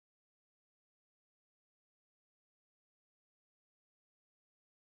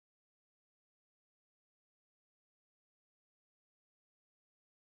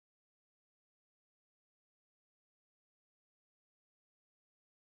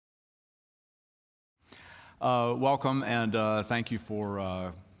Welcome and thank you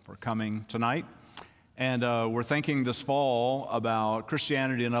for coming tonight. And we're thinking this fall about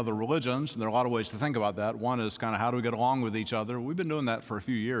Christianity and other religions, and there are a lot of ways to think about that. One is kind of how do we get along with each other. We've been doing that for a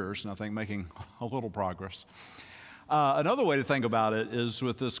few years, and I think making a little progress. Another way to think about it is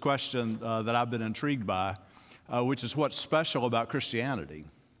with this question that I've been intrigued by, which is what's special about Christianity.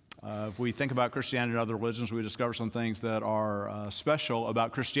 If we think about Christianity and other religions, we discover some things that are special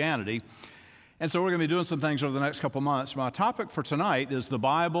about Christianity. And so we're going to be doing some things over the next couple months. My topic for tonight is the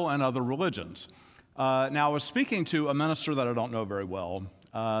Bible and other religions. Now, I was speaking to a minister that I don't know very well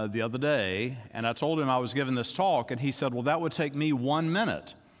the other day, and I told him I was giving this talk, and he said, well, that would take me 1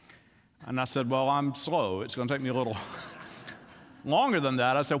 minute. And I said, well, I'm slow. It's going to take me a little longer than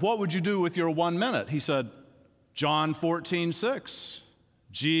that. I said, what would you do with your 1 minute? He said, John 14:6.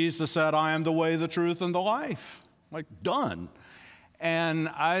 Jesus said, I am the way, the truth, and the life. Like, done. And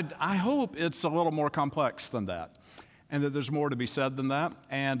I hope it's a little more complex than that, and that there's more to be said than that.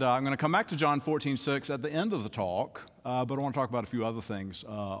 And I'm going to come back to John 14:6 at the end of the talk, but I want to talk about a few other things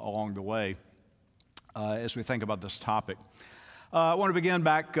along the way as we think about this topic. I want to begin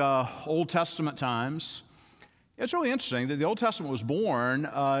back Old Testament times. It's really interesting that the Old Testament was born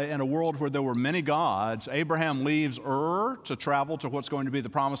in a world where there were many gods. Abraham leaves Ur to travel to what's going to be the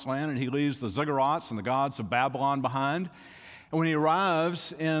Promised Land, and he leaves the ziggurats and the gods of Babylon behind. And when he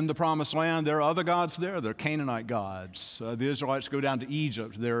arrives in the Promised Land, there are other gods there. They're Canaanite gods. The Israelites go down to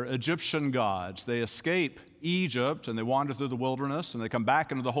Egypt. They're Egyptian gods. They escape Egypt, and they wander through the wilderness, and they come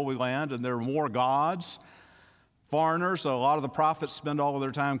back into the Holy Land, and there are more gods. Foreigners, so a lot of the prophets spend all of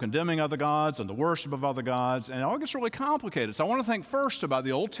their time condemning other gods and the worship of other gods, and it all gets really complicated. So I want to think first about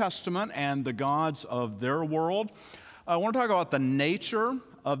the Old Testament and the gods of their world. I want to talk about the nature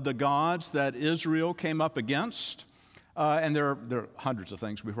of the gods that Israel came up against. And there are hundreds of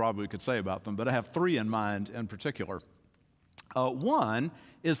things we probably could say about them, but I have three in mind in particular. One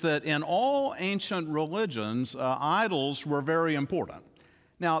is that in all ancient religions, idols were very important.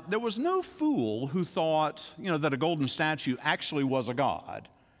 Now, there was no fool who thought, that a golden statue actually was a god,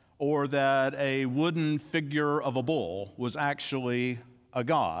 or that a wooden figure of a bull was actually a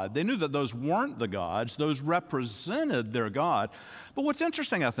god. They knew that those weren't the gods. Those represented their god. But what's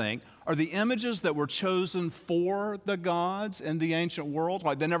interesting, I think, are the images that were chosen for the gods in the ancient world.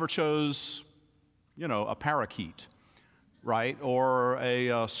 Like they never chose, a parakeet, right? Or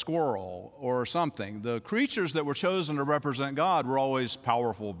a squirrel or something. The creatures that were chosen to represent God were always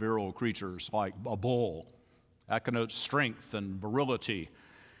powerful, virile creatures like a bull. That connotes strength and virility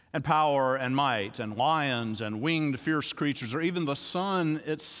and power and might, and lions and winged fierce creatures, or even the sun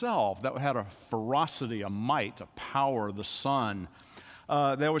itself. That had a ferocity, a might, a power, the sun.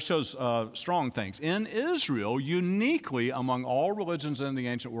 They always chose strong things. In Israel, uniquely among all religions in the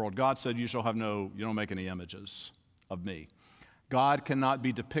ancient world, God said, you don't make any images of me. God cannot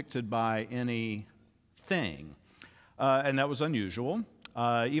be depicted by anything. And that was unusual.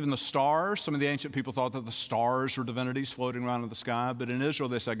 Even the stars, some of the ancient people thought that the stars were divinities floating around in the sky, but in Israel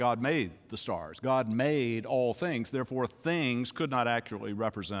they said God made the stars. God made all things, therefore things could not accurately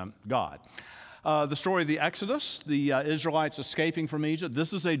represent God. The story of the Exodus, the Israelites escaping from Egypt,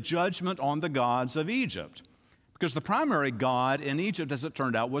 this is a judgment on the gods of Egypt. Because the primary god in Egypt, as it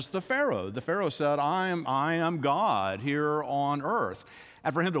turned out, was the Pharaoh. The Pharaoh said, I am God here on earth.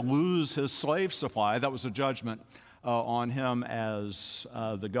 And for him to lose his slave supply, that was a judgment on him as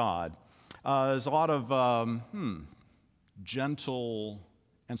the god. There's a lot of gentle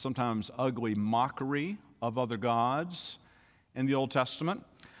and sometimes ugly mockery of other gods in the Old Testament.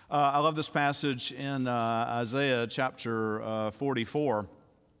 I love this passage in Isaiah chapter 44,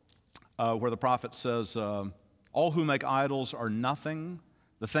 where the prophet says, all who make idols are nothing.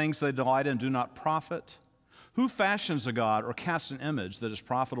 The things they delight in do not profit. Who fashions a god or casts an image that is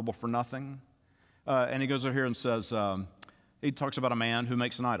profitable for nothing? And he goes over here and says, he talks about a man who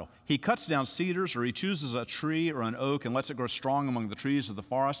makes an idol. He cuts down cedars, or he chooses a tree or an oak and lets it grow strong among the trees of the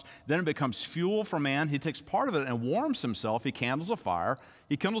forest. Then it becomes fuel for man. He takes part of it and warms himself. He kindles a fire.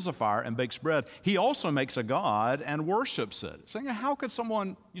 He kindles a fire and bakes bread. He also makes a god and worships it. Saying, how could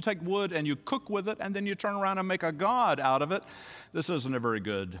you take wood and you cook with it and then you turn around and make a god out of it? This isn't a very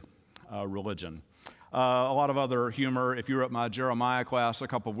good religion. A lot of other humor. If you were at my Jeremiah class a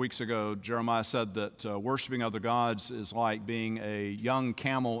couple of weeks ago, Jeremiah said that worshiping other gods is like being a young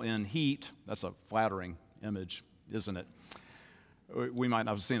camel in heat. That's a flattering image, isn't it? We might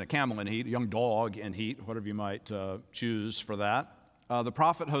not have seen a camel in heat, a young dog in heat, whatever you might choose for that. The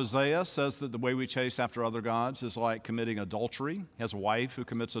prophet Hosea says that the way we chase after other gods is like committing adultery. He has a wife who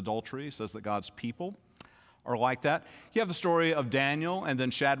commits adultery, says that God's people are like that. You have the story of Daniel and then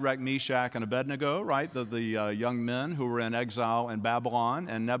Shadrach, Meshach, and Abednego, right? The young men who were in exile in Babylon.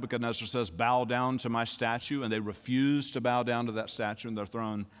 And Nebuchadnezzar says, bow down to my statue. And they refuse to bow down to that statue, and they're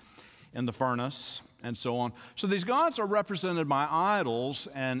thrown in the furnace, and so on. So these gods are represented by idols,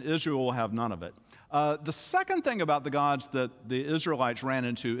 and Israel will have none of it. The second thing about the gods that the Israelites ran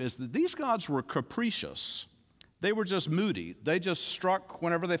into is that these gods were capricious. They were just moody. They just struck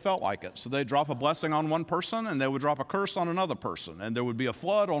whenever they felt like it. So they'd drop a blessing on one person, and they would drop a curse on another person. And there would be a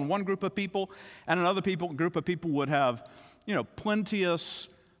flood on one group of people, and another group of people would have, plenteous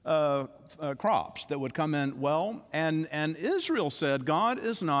crops that would come in well. And Israel said, God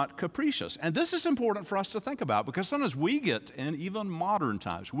is not capricious. And this is important for us to think about, because sometimes we get, in even modern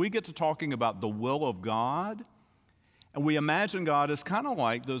times, we get to talking about the will of God, and we imagine God is kind of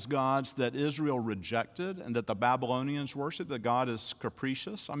like those gods that Israel rejected and that the Babylonians worshiped, that God is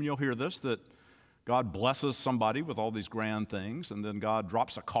capricious. I mean, you'll hear this, that God blesses somebody with all these grand things, and then God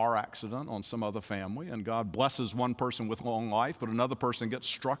drops a car accident on some other family, and God blesses one person with long life, but another person gets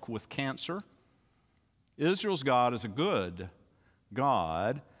struck with cancer. Israel's God is a good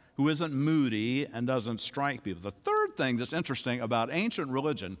God who isn't moody and doesn't strike people. The third thing that's interesting about ancient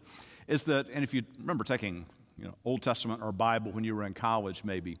religion is that, and if you remember taking Old Testament or Bible when you were in college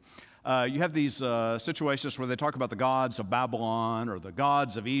maybe, you have these situations where they talk about the gods of Babylon or the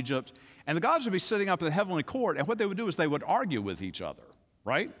gods of Egypt, and the gods would be sitting up in the heavenly court, and what they would do is they would argue with each other,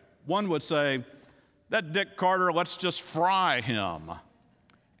 right? One would say, that Dick Carter, let's just fry him.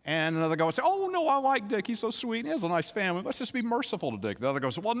 And another guy would say, oh, no, I like Dick. He's so sweet. He has a nice family. Let's just be merciful to Dick. The other guy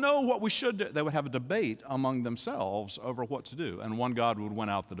would say, well, no, what we should do. They would have a debate among themselves over what to do, and one God would win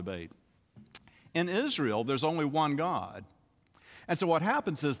out the debate. In Israel, there's only one God. And so what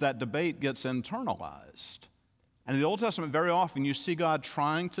happens is that debate gets internalized. And in the Old Testament, very often you see God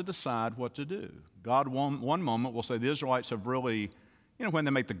trying to decide what to do. God, one moment, will say the Israelites have really, when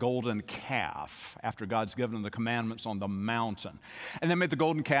they make the golden calf after God's given them the commandments on the mountain. And they make the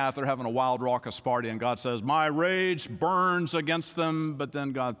golden calf, they're having a wild, raucous party, and God says, my rage burns against them. But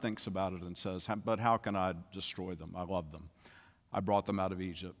then God thinks about it and says, but how can I destroy them? I love them. I brought them out of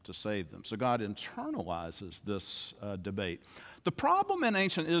Egypt to save them. So God internalizes this debate. The problem in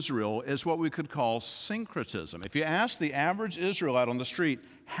ancient Israel is what we could call syncretism. If you ask the average Israelite on the street,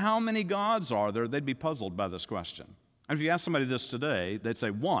 how many gods are there, they'd be puzzled by this question. And if you ask somebody this today, they'd say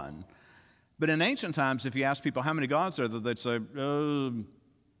one. But in ancient times, if you ask people how many gods are there, they'd say,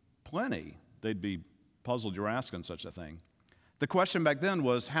 plenty. They'd be puzzled you're asking such a thing. The question back then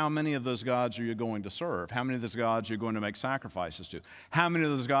was, how many of those gods are you going to serve? How many of those gods are you going to make sacrifices to? How many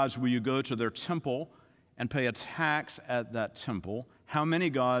of those gods will you go to their temple and pay a tax at that temple? How many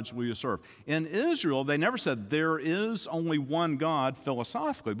gods will you serve? In Israel, they never said there is only one God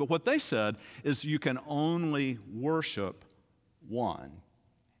philosophically, but what they said is you can only worship one.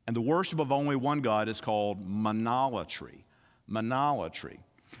 And the worship of only one God is called monolatry. Monolatry.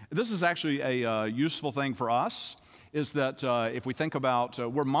 This is actually a useful thing for us. Is that if we think about,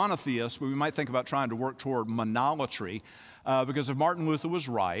 we're monotheists, but we might think about trying to work toward monolatry, because if Martin Luther was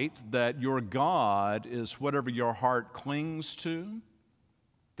right, that your God is whatever your heart clings to,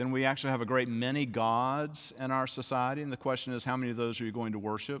 then we actually have a great many gods in our society, and the question is, how many of those are you going to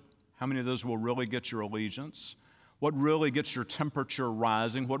worship? How many of those will really get your allegiance? What really gets your temperature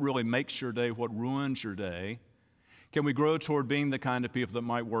rising? What really makes your day? What ruins your day? Can we grow toward being the kind of people that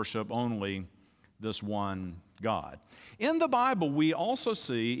might worship only this one God? In the Bible, we also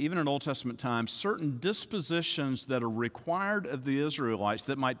see, even in Old Testament times, certain dispositions that are required of the Israelites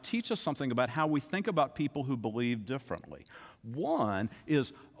that might teach us something about how we think about people who believe differently. One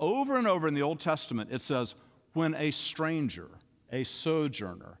is, over and over in the Old Testament, it says, when a stranger, a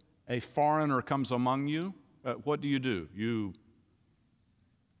sojourner, a foreigner comes among you, what do? You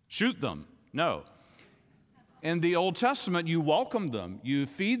shoot them. No. In the Old Testament, you welcome them, you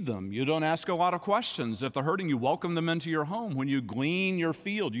feed them, you don't ask a lot of questions. If they're hurting, you welcome them into your home. When you glean your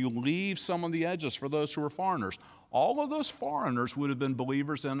field, you leave some on the edges for those who are foreigners. All of those foreigners would have been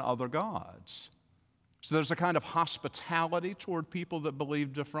believers in other gods. So there's a kind of hospitality toward people that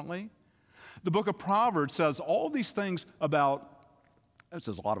believe differently. The book of Proverbs says all these things about, it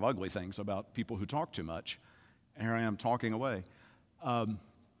says a lot of ugly things about people who talk too much. And here I am talking away. That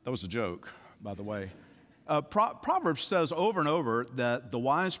was a joke, by the way. Proverbs says over and over that the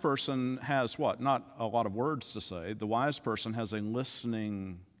wise person has what? Not a lot of words to say. The wise person has a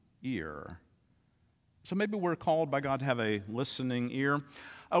listening ear. So maybe we're called by God to have a listening ear.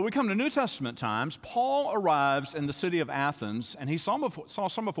 We come to New Testament times. Paul arrives in the city of Athens, and he saw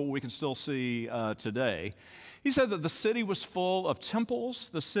some of what we can still see today. He said that the city was full of temples,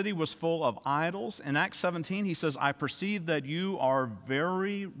 the city was full of idols. In Acts 17, he says, I perceive that you are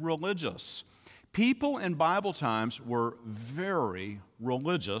very religious. People in Bible times were very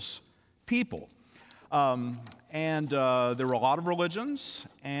religious people. And there were a lot of religions,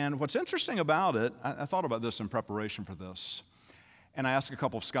 and what's interesting about it, I thought about this in preparation for this, and I asked a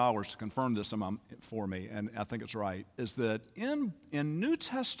couple of scholars to confirm this for me, and I think it's right, is that in New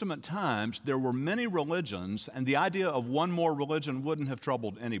Testament times, there were many religions, and the idea of one more religion wouldn't have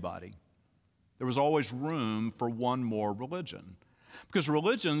troubled anybody. There was always room for one more religion, because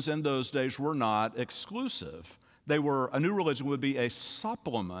religions in those days were not exclusive. A new religion would be a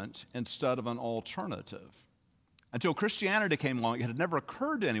supplement instead of an alternative. Until Christianity came along, it had never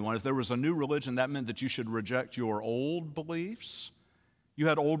occurred to anyone if there was a new religion, that meant that you should reject your old beliefs. You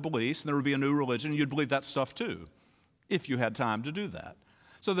had old beliefs, and there would be a new religion, and you'd believe that stuff too, if you had time to do that.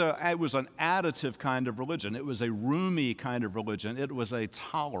 So it was an additive kind of religion. It was a roomy kind of religion. It was a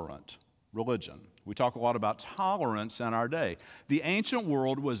tolerant religion. We talk a lot about tolerance in our day. The ancient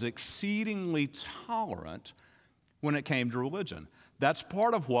world was exceedingly tolerant when it came to religion. That's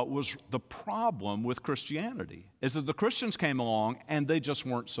part of what was the problem with Christianity, is that the Christians came along and they just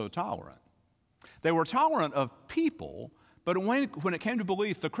weren't so tolerant. They were tolerant of people, but when it came to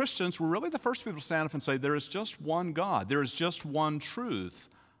belief, the Christians were really the first people to stand up and say, there is just one God. There is just one truth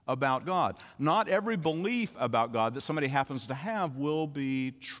about God. Not every belief about God that somebody happens to have will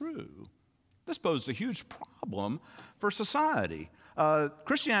be true. This posed a huge problem for society.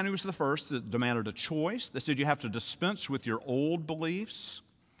 Christianity was the first that demanded a choice. They said you have to dispense with your old beliefs.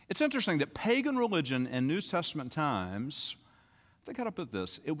 It's interesting that pagan religion in New Testament times, think how to put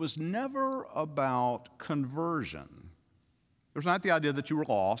this, it was never about conversion. There's not the idea that you were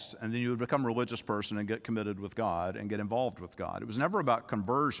lost and then you would become a religious person and get committed with God and get involved with God. It was never about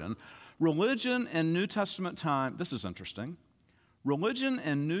conversion. Religion in New Testament time, this is interesting, religion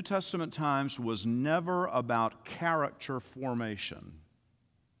in New Testament times was never about character formation.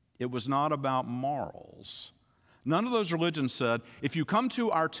 It was not about morals. None of those religions said, if you come to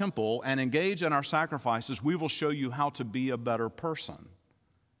our temple and engage in our sacrifices, we will show you how to be a better person.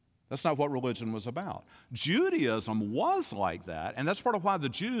 That's not what religion was about. Judaism was like that, and that's part of why the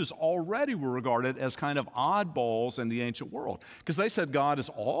Jews already were regarded as kind of oddballs in the ancient world, because they said God is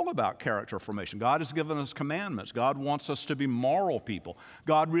all about character formation. God has given us commandments. God wants us to be moral people.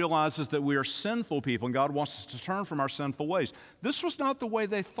 God realizes that we are sinful people, and God wants us to turn from our sinful ways. This was not the way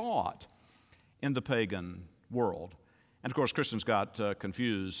they thought in the pagan world. And of course, Christians got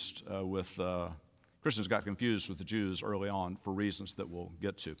confused with the Jews early on for reasons that we'll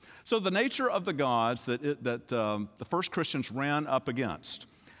get to. So the nature of the gods that the first Christians ran up against,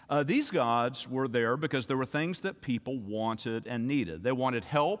 these gods were there because there were things that people wanted and needed. They wanted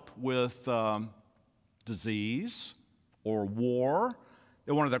help with disease or war.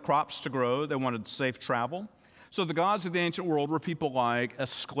 They wanted their crops to grow. They wanted safe travel. So the gods of the ancient world were people like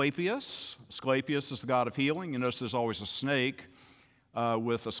Asclepius. Asclepius is the god of healing. You notice there's always a snake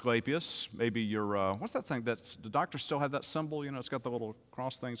with Asclepius. Maybe what's that thing? The doctors still have that symbol? You know, it's got the little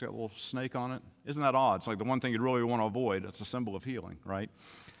cross thing, it's got a little snake on it. Isn't that odd? It's like the one thing you'd really want to avoid. It's a symbol of healing, right?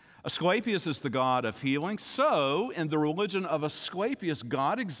 Asclepius is the god of healing. So in the religion of Asclepius,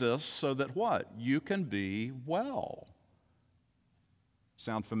 God exists so that what? You can be well.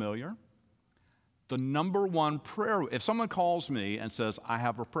 Sound familiar? The number one prayer, if someone calls me and says, I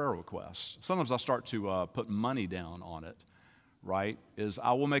have a prayer request, sometimes I start to put money down on it, right, is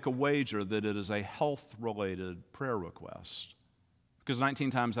I will make a wager that it is a health-related prayer request. Because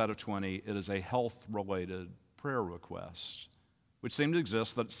 19 times out of 20, it is a health-related prayer request, which seems to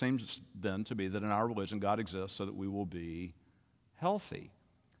exist, that it seems then to be that in our religion, God exists so that we will be healthy,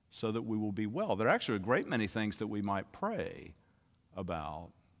 so that we will be well. There are actually a great many things that we might pray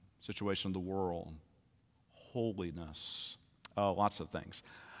about: situation of the world, holiness, lots of things.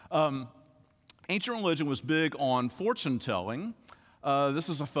 Ancient religion was big on fortune-telling. This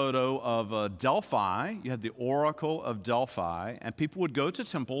is a photo of Delphi. You had the Oracle of Delphi, and people would go to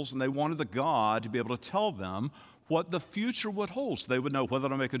temples, and they wanted the god to be able to tell them what the future would hold. So they would know whether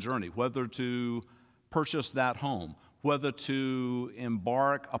to make a journey, whether to purchase that home, whether to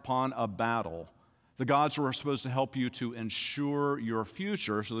embark upon a battle. The gods were supposed to help you to ensure your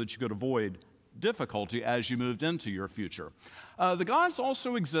future so that you could avoid difficulty as you moved into your future. The gods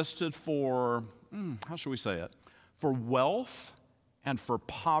also existed for, how should we say it, for wealth and for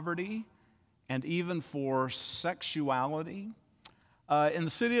poverty and even for sexuality. In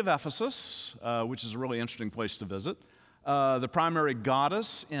the city of Ephesus, which is a really interesting place to visit, The primary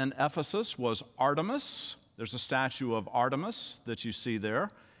goddess in Ephesus was Artemis. There's a statue of Artemis that you see there.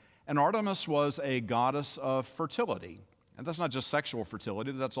 And Artemis was a goddess of fertility. And that's not just sexual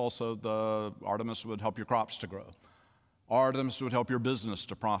fertility, that's also Artemis would help your crops to grow. Artemis would help your business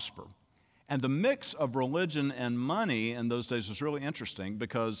to prosper. And the mix of religion and money in those days was really interesting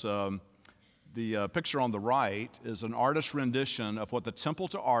because the picture on the right is an artist's rendition of what the temple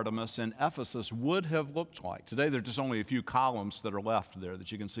to Artemis in Ephesus would have looked like. Today, there are just only a few columns that are left there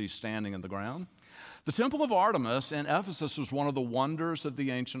that you can see standing in the ground. The temple of Artemis in Ephesus was one of the wonders of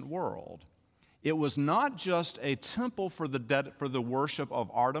the ancient world. It was not just a temple for the worship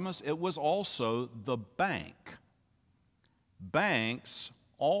of Artemis, it was also the bank. Banks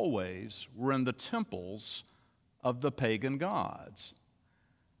always were in the temples of the pagan gods.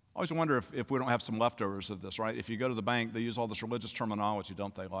 I always wonder if we don't have some leftovers of this, right? If you go to the bank, they use all this religious terminology,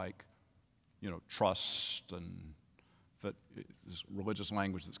 don't they? Like, trust and this religious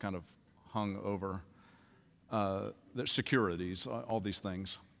language that's kind of hung over securities, all these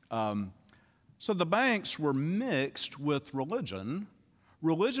things. So the banks were mixed with religion.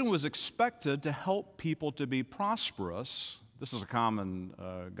 Religion was expected to help people to be prosperous. This is a common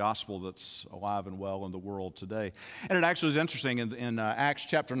gospel that's alive and well in the world today. And it actually is interesting in Acts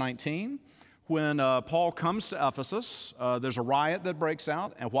chapter 19, when Paul comes to Ephesus, there's a riot that breaks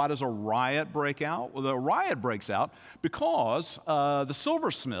out. And why does a riot break out? Well, the riot breaks out because the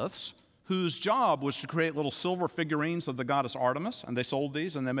silversmiths, whose job was to create little silver figurines of the goddess Artemis, and they sold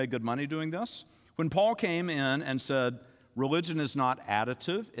these and they made good money doing this. When Paul came in and said, religion is not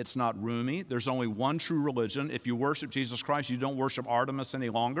additive, it's not roomy, there's only one true religion. If you worship Jesus Christ, you don't worship Artemis any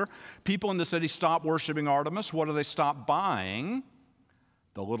longer. People in the city stop worshiping Artemis. What do they stop buying?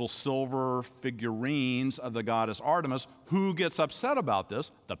 The little silver figurines of the goddess Artemis. Who gets upset about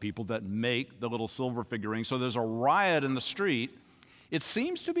this? The people that make the little silver figurines. So there's a riot in the street. It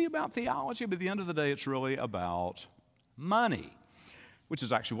seems to be about theology, but at the end of the day, it's really about money, which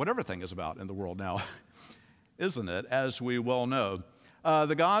is actually what everything is about in the world now, isn't it, as we well know.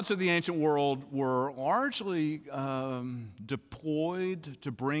 The gods of the ancient world were largely deployed to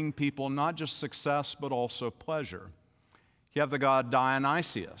bring people not just success, but also pleasure. You have the god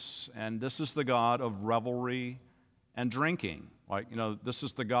Dionysius, and this is the god of revelry and drinking. This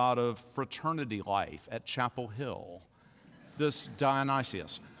is the god of fraternity life at Chapel Hill. This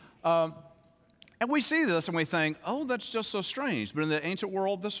Dionysius. And we see this and we think, oh, that's just so strange. But in the ancient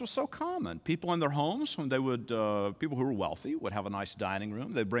world, this was so common. People in their homes, when people who were wealthy would have a nice dining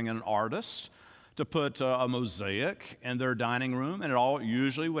room. They'd bring in an artist to put a mosaic in their dining room, and it all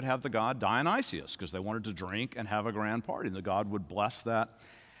usually would have the god Dionysius because they wanted to drink and have a grand party. And the god would bless that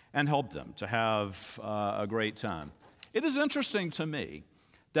and help them to have a great time. It is interesting to me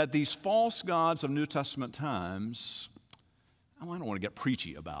that these false gods of New Testament times, I don't want to get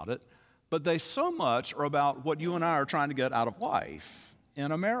preachy about it, but they so much are about what you and I are trying to get out of life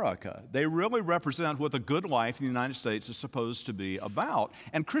in America. They really represent what the good life in the United States is supposed to be about.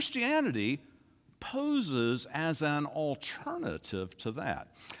 And Christianity poses as an alternative to that.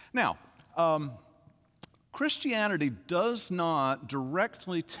 Now, Christianity does not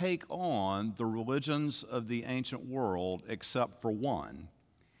directly take on the religions of the ancient world except for one.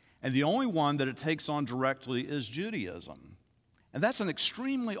 And the only one that it takes on directly is Judaism. And that's an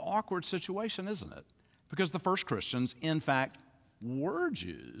extremely awkward situation, isn't it? Because the first Christians, in fact, were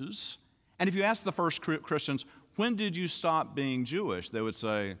Jews. And if you ask the first Christians, when did you stop being Jewish? They would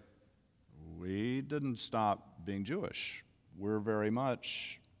say, we didn't stop being Jewish. We're very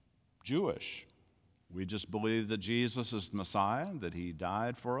much Jewish. We just believe that Jesus is the Messiah, that he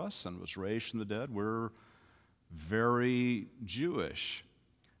died for us and was raised from the dead. We're very Jewish.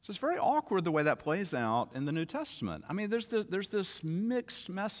 So it's very awkward the way that plays out in the New Testament. I mean, there's this mixed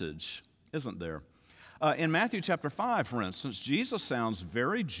message, isn't there? In Matthew chapter 5, for instance, Jesus sounds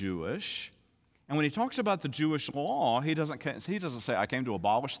very Jewish. And when he talks about the Jewish law, he doesn't say, I came to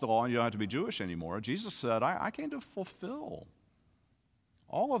abolish the law and you don't have to be Jewish anymore. Jesus said, I came to fulfill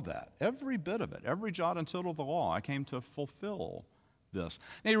all of that, every bit of it, every jot and tittle of the law. I came to fulfill this.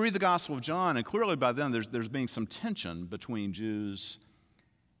 Now you read the Gospel of John, and clearly by then there's being some tension between Jews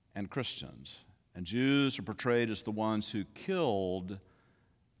and Christians. And Jews are portrayed as the ones who killed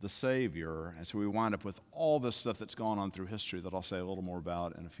the Savior. And so we wind up with all this stuff that's gone on through history that I'll say a little more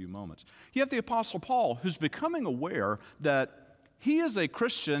about in a few moments. You have the Apostle Paul, who's becoming aware that he is a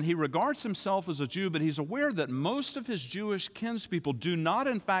Christian. He regards himself as a Jew, but he's aware that most of his Jewish kinspeople do not,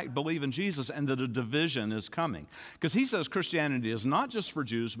 in fact, believe in Jesus and that a division is coming. Because he says Christianity is not just for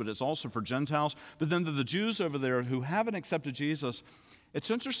Jews, but it's also for Gentiles. But then the Jews over there who haven't accepted Jesus, It's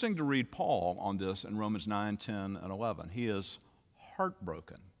interesting to read Paul on this in Romans 9, 10, and 11. He is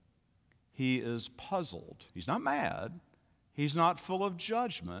heartbroken. He is puzzled. He's not mad. He's not full of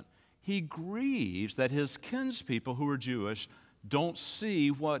judgment. He grieves that his kinspeople who are Jewish don't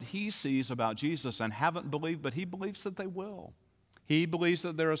see what he sees about Jesus and haven't believed, but he believes that they will. He believes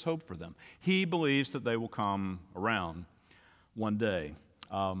that there is hope for them. He believes that they will come around one day.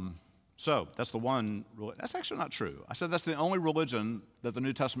 So that's the one. That's actually not true. I said that's the only religion that the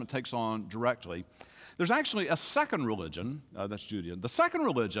New Testament takes on directly. There's actually a second religion, that's Judaism. The second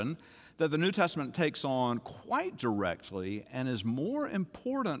religion that the New Testament takes on quite directly and is more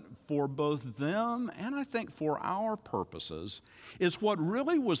important for both them and I think for our purposes is what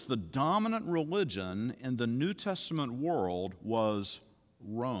really was the dominant religion in the New Testament world was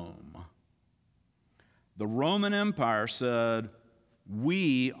Rome. The Roman Empire said,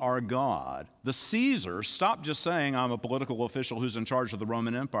 "We are God." The Caesars stopped just saying, "I'm a political official who's in charge of the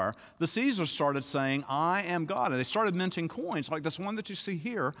Roman Empire." The Caesars started saying, "I am God." And they started minting coins like this one that you see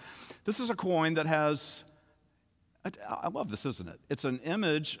here. This is a coin that has, I love this, isn't it? It's an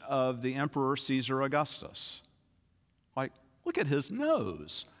image of the Emperor Caesar Augustus. Like, look at his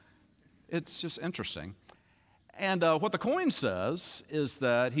nose. It's just interesting. And what the coin says is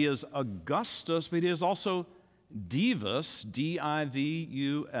that he is Augustus, but he is also Divus,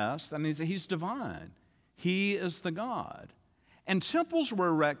 D-I-V-U-S. That means that he's divine. He is the God. And temples were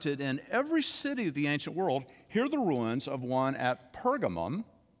erected in every city of the ancient world. Here are the ruins of one at Pergamum.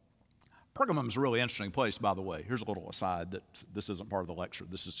 Pergamum is a really interesting place, by the way. Here's a little aside that this isn't part of the lecture.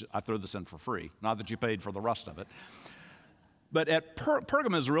 I throw this in for free, not that you paid for the rest of it. But at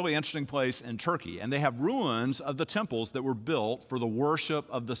Pergamum is a really interesting place in Turkey, and they have ruins of the temples that were built for the worship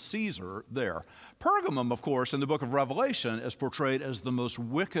of the Caesar there. Pergamum, of course, in the book of Revelation, is portrayed as the most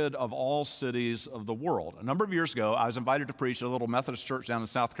wicked of all cities of the world. A number of years ago, I was invited to preach at a little Methodist church down in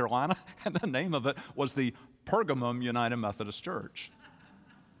South Carolina, and the name of it was the Pergamum United Methodist Church.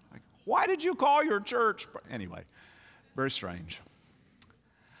 Like, why did you call your church? Anyway, very strange.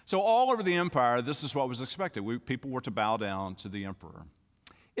 So all over the empire, this is what was expected. People were to bow down to the emperor.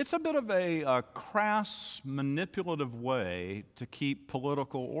 It's a bit of a crass, manipulative way to keep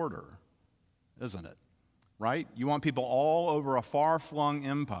political order, isn't it? Right? You want people all over a far-flung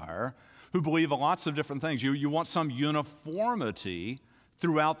empire who believe in lots of different things. You want some uniformity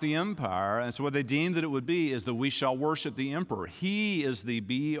throughout the empire. And so what they deemed that it would be is that we shall worship the emperor. He is the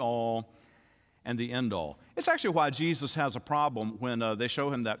be-all and the end-all. It's actually why Jesus has a problem when they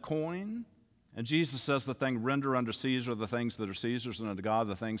show him that coin, and Jesus says the thing, "Render unto Caesar the things that are Caesar's, and unto God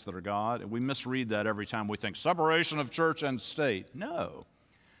the things that are God." And we misread that every time we think separation of church and state. No.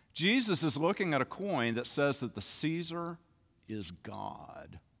 Jesus is looking at a coin that says that the Caesar is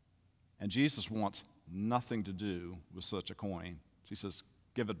God. And Jesus wants nothing to do with such a coin. He says,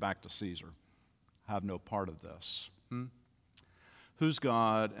 "Give it back to Caesar. Have no part of this." Who's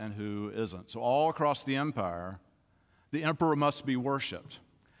God and who isn't? So all across the empire, the emperor must be worshiped.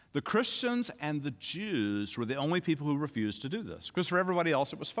 The Christians and the Jews were the only people who refused to do this, because for everybody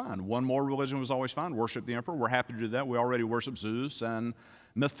else it was fine. One more religion was always fine, worship the emperor. We're happy to do that. We already worship Zeus and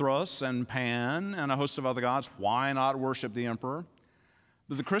Mithras and Pan and a host of other gods. Why not worship the emperor?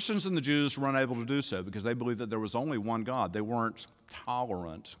 But the Christians and the Jews were unable to do so because they believed that there was only one God. They weren't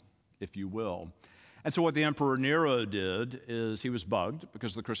tolerant, if you will. And so what the Emperor Nero did is he was bugged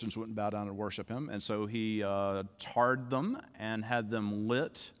because the Christians wouldn't bow down and worship him. And so he tarred them and had them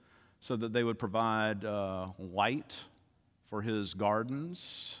lit so that they would provide light for his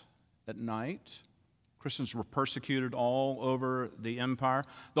gardens at night. Christians were persecuted all over the empire.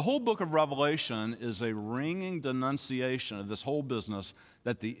 The whole book of Revelation is a ringing denunciation of this whole business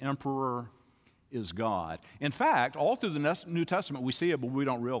that the emperor is God. In fact, all through the New Testament we see it, but we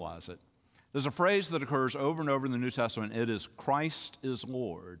don't realize it. There's a phrase that occurs over and over in the New Testament. It is, "Christ is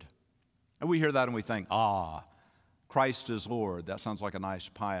Lord." And we hear that and we think, Christ is Lord. That sounds like a nice,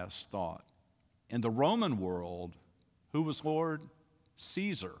 pious thought. In the Roman world, who was Lord?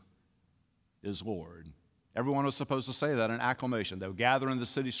 Caesar is Lord. Everyone was supposed to say that in acclamation. They would gather in the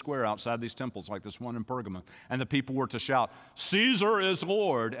city square outside these temples like this one in Pergamum, and the people were to shout, "Caesar is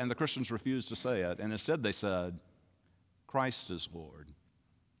Lord," and the Christians refused to say it, and instead they said, "Christ is Lord."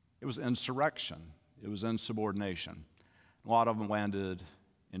 It was insurrection. It was insubordination. A lot of them landed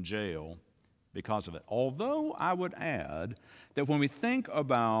in jail because of it. Although I would add that when we think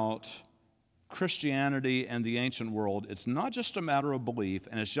about Christianity and the ancient world, it's not just a matter of belief,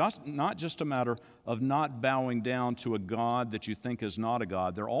 and it's not just a matter of not bowing down to a God that you think is not a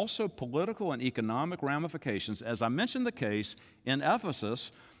God. There are also political and economic ramifications, as I mentioned the case in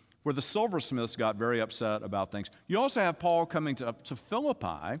Ephesus, where the silversmiths got very upset about things. You also have Paul coming to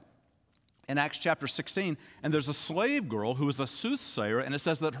Philippi in Acts chapter 16, and there's a slave girl who is a soothsayer, and it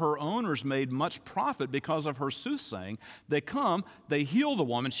says that her owners made much profit because of her soothsaying. They come, they heal the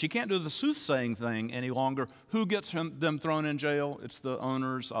woman. She can't do the soothsaying thing any longer. Who gets them thrown in jail? It's the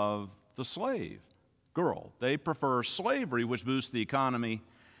owners of the slave girl. They prefer slavery, which boosts the economy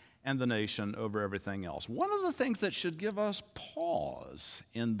and the nation over everything else. One of the things that should give us pause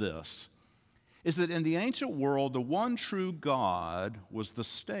in this is that in the ancient world, the one true God was the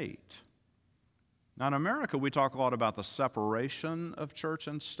state. Now, in America, we talk a lot about the separation of church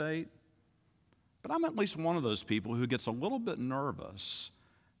and state, but I'm at least one of those people who gets a little bit nervous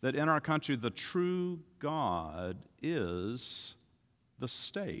that in our country, the true God is the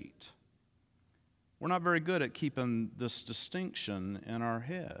state. We're not very good at keeping this distinction in our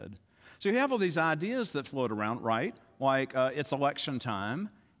head. So you have all these ideas that float around, right? Like it's election time,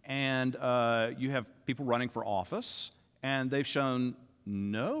 and you have people running for office, and they've shown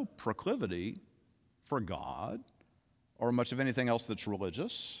no proclivity for God or much of anything else that's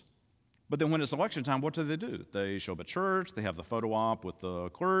religious. But then when it's election time, what do? They show up at church, they have the photo op with the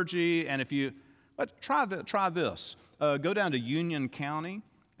clergy, and if you, try this. Go down to Union County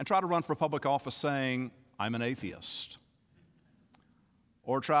and try to run for public office saying, I'm an atheist.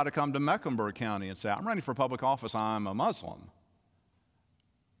 Or try to come to Mecklenburg County and say, I'm running for public office, I'm a Muslim.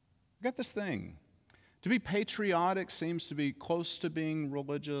 Get this thing. To be patriotic seems to be close to being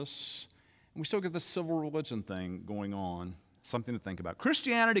religious. And we still get this civil religion thing going on. Something to think about.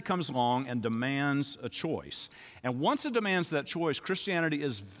 Christianity comes along and demands a choice. And once it demands that choice, Christianity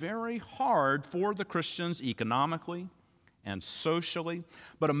is very hard for the Christians economically and socially.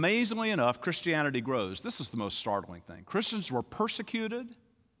 But amazingly enough, Christianity grows. This is the most startling thing. Christians were persecuted.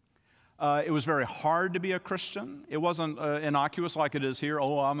 It was very hard to be a Christian. It wasn't innocuous like it is here.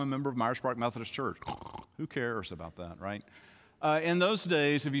 Oh, I'm a member of Myers Park Methodist Church. Who cares about that, right? In those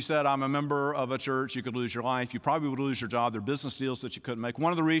days, if you said, I'm a member of a church, you could lose your life. You probably would lose your job. There are business deals that you couldn't make.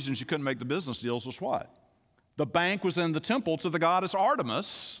 One of the reasons you couldn't make the business deals was what? The bank was in the temple to the goddess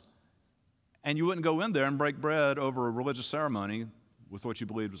Artemis, and you wouldn't go in there and break bread over a religious ceremony with what you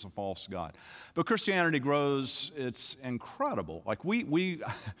believed was a false god. But Christianity grows. It's incredible. Like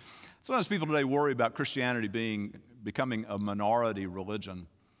sometimes people today worry about Christianity becoming a minority religion.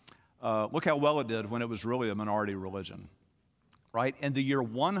 Look how well it did when it was really a minority religion. Right? In the year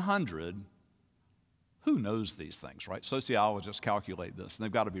 100, who knows these things, right? Sociologists calculate this, and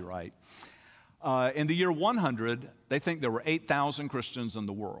they've got to be right. In the year 100, they think there were 8,000 Christians in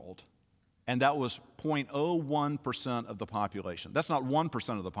the world, and that was 0.01% of the population. That's not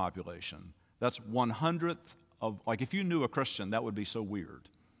 1% of the population. That's 100th of, like if you knew a Christian, that would be so weird.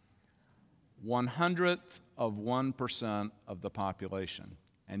 100th of 1% of the population,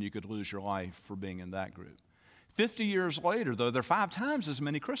 and you could lose your life for being in that group. 50 years later, though, there are 5 times as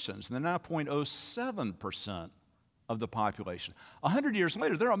many Christians, and they're now 0.07% of the population. 100 years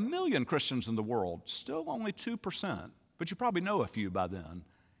later, there are 1 million Christians in the world, still only 2%, but you probably know a few by then.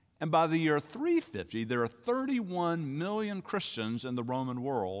 And by the year 350, there are 31 million Christians in the Roman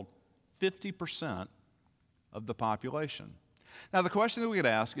world, 50% of the population. Now, the question that we could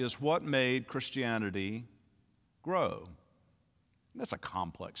ask is, what made Christianity grow? That's a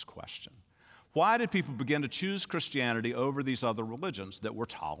complex question. Why did people begin to choose Christianity over these other religions that were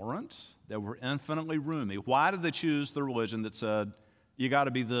tolerant, that were infinitely roomy? Why did they choose the religion that said, you got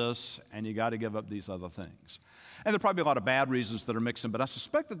to be this and you got to give up these other things? And there are probably a lot of bad reasons that are mixed in, but I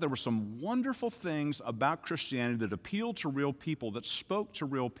suspect that there were some wonderful things about Christianity that appealed to real people, that spoke to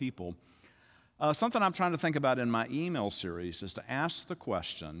real people. Something I'm trying to think about in my email series is to ask the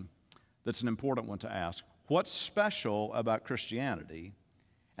question that's an important one to ask: what's special about Christianity?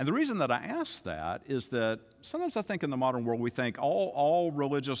 And the reason that I ask that is that sometimes I think in the modern world we think all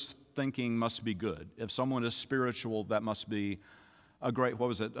religious thinking must be good. If someone is spiritual, that must be a great,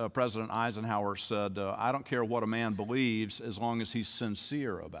 President Eisenhower said, I don't care what a man believes as long as he's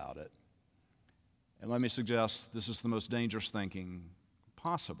sincere about it. And let me suggest this is the most dangerous thinking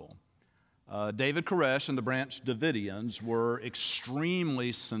possible. David Koresh and the Branch Davidians were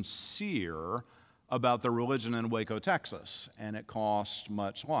extremely sincere about their religion in Waco, Texas, and it cost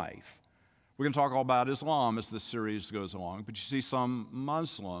much life. We're going to talk all about Islam as this series goes along, but you see some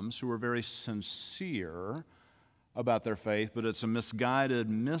Muslims who are very sincere about their faith, but it's a misguided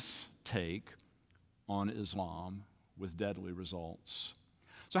mistake on Islam with deadly results.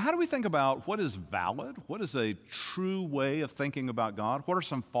 So how do we think about what is valid? What is a true way of thinking about God? What are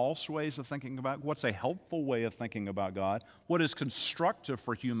some false ways of thinking about God? What's a helpful way of thinking about God? What is constructive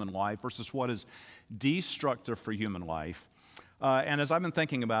for human life versus what is destructive for human life? And as I've been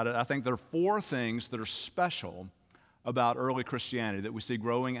thinking about it, I think there are four things that are special about early Christianity that we see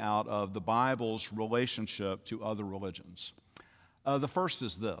growing out of the Bible's relationship to other religions. The first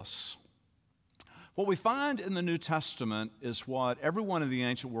is this. What we find in the New Testament is what everyone in the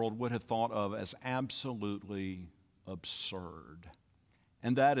ancient world would have thought of as absolutely absurd.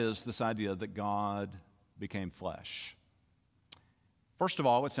 And that is this idea that God became flesh. First of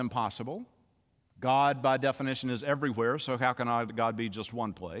all, it's impossible. God, by definition, is everywhere, so how can God be just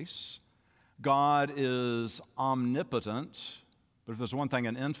one place? God is omnipotent, but if there's one thing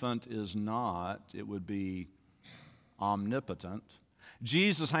an infant is not, it would be omnipotent.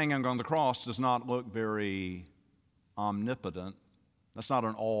 Jesus hanging on the cross does not look very omnipotent. That's not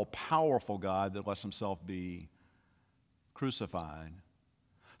an all-powerful God that lets himself be crucified.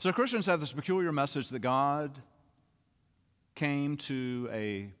 So Christians have this peculiar message that God came to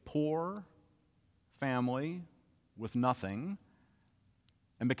a poor family with nothing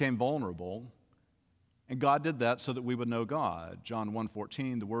and became vulnerable. And God did that so that we would know God. John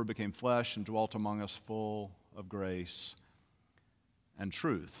 1:14, the Word became flesh and dwelt among us full of grace and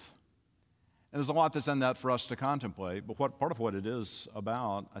truth. And there's a lot that's in that for us to contemplate, but part of what it is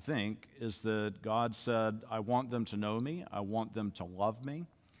about, I think, is that God said, I want them to know me, I want them to love me.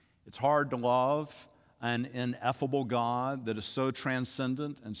 It's hard to love an ineffable God that is so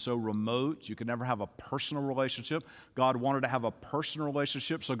transcendent and so remote. You can never have a personal relationship. God wanted to have a personal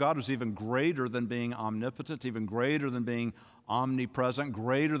relationship, so God was even greater than being omnipotent, even greater than being omnipresent,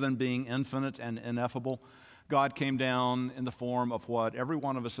 greater than being infinite and ineffable. God came down in the form of what every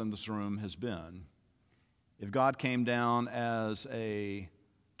one of us in this room has been. If God came down as a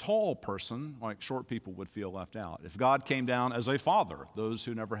tall person, like short people would feel left out. If God came down as a father, those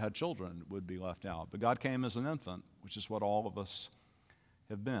who never had children would be left out. But God came as an infant, which is what all of us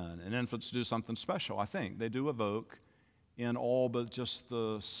have been. And infants do something special, I think. They do evoke in all but just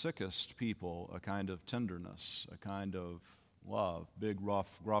the sickest people a kind of tenderness, a kind of love. Big,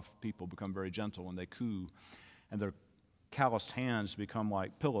 rough people become very gentle when they coo, and their calloused hands become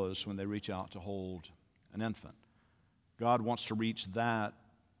like pillows when they reach out to hold an infant. God wants to reach that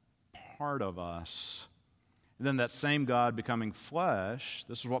part of us. And then that same God becoming flesh,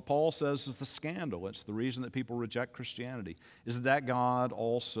 this is what Paul says is the scandal. It's the reason that people reject Christianity, is that God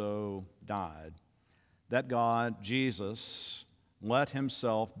also died. That God, Jesus, let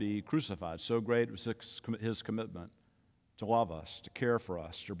himself be crucified. So great was his commitment to love us, to care for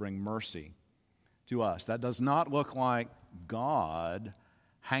us, to bring mercy to us. That does not look like God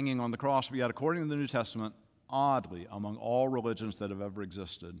hanging on the cross, but yet according to the New Testament, oddly, among all religions that have ever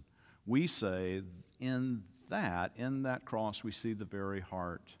existed, we say in that cross, we see the very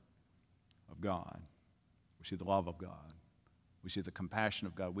heart of God. We see the love of God. We see the compassion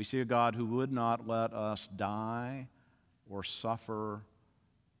of God. We see a God who would not let us die or suffer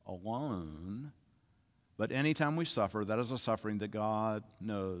alone. But anytime we suffer, that is a suffering that God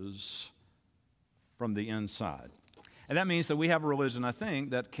knows from the inside. And that means that we have a religion, I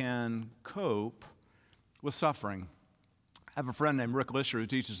think, that can cope with suffering. I have a friend named Rick Lisher who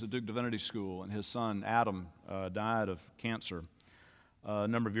teaches at Duke Divinity School, and his son Adam died of cancer a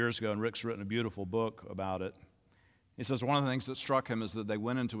number of years ago, and Rick's written a beautiful book about it. He says one of the things that struck him is that they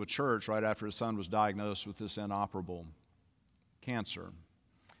went into a church right after his son was diagnosed with this inoperable cancer.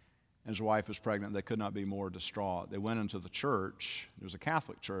 And his wife was pregnant. They could not be more distraught. They went into the church. It was a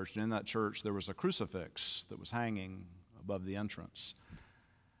Catholic church, and in that church there was a crucifix that was hanging above the entrance.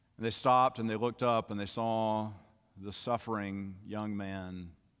 And they stopped and they looked up and they saw the suffering young man,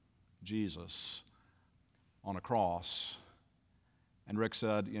 Jesus, on a cross. And Rick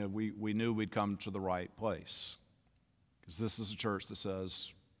said, we knew we'd come to the right place, because this is a church that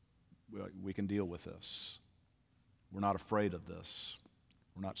says we can deal with this. We're not afraid of this.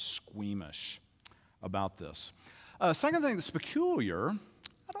 We're not squeamish about this. Second thing that's peculiar,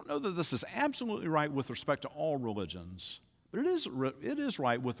 I don't know that this is absolutely right with respect to all religions, but it is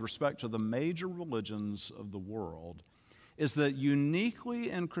right with respect to the major religions of the world, is that uniquely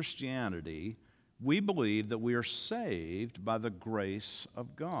in Christianity, we believe that we are saved by the grace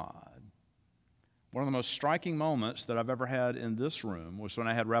of God. One of the most striking moments that I've ever had in this room was when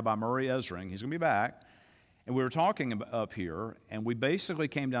I had Rabbi Murray Ezring. He's going to be back. And we were talking up here, and we basically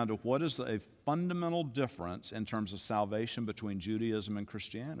came down to what is a fundamental difference in terms of salvation between Judaism and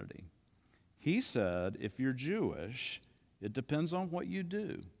Christianity. He said, if you're Jewish, it depends on what you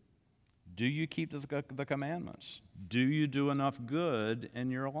do. Do you keep the commandments? Do you do enough good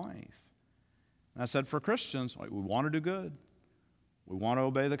in your life? And I said, for Christians, we want to do good. We want to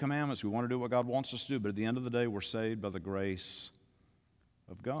obey the commandments. We want to do what God wants us to do. But at the end of the day, we're saved by the grace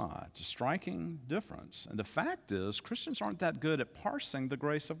of God. It's a striking difference. And the fact is, Christians aren't that good at parsing the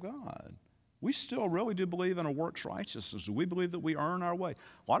grace of God. We still really do believe in a works righteousness. We believe that we earn our way.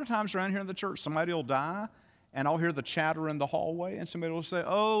 A lot of times around here in the church, somebody will die, and I'll hear the chatter in the hallway, and somebody will say,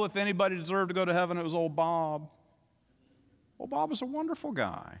 oh, if anybody deserved to go to heaven, it was old Bob. Well, Bob was a wonderful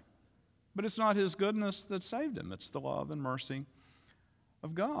guy, but it's not his goodness that saved him. It's the love and mercy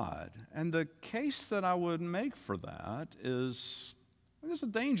of God. And the case that I would make for that is, this is a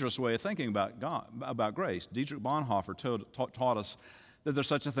dangerous way of thinking about God, about grace. Dietrich Bonhoeffer taught us that there's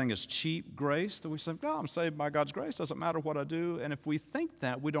such a thing as cheap grace, that we say, God, I'm saved by God's grace, doesn't matter what I do. And if we think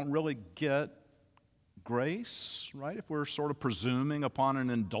that, we don't really get grace, right? If we're sort of presuming upon an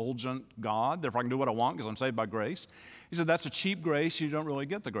indulgent God, therefore I can do what I want because I'm saved by grace. He said, that's a cheap grace, you don't really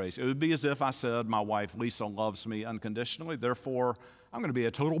get the grace. It would be as if I said, my wife Lisa loves me unconditionally, therefore I'm going to be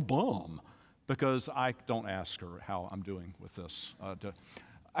a total bum because I don't ask her how I'm doing with this.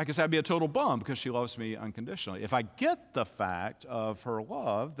 I guess I'd be a total bum because she loves me unconditionally. If I get the fact of her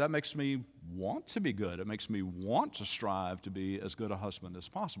love, that makes me want to be good. It makes me want to strive to be as good a husband as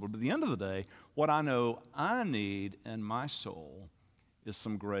possible. But at the end of the day, what I know I need in my soul is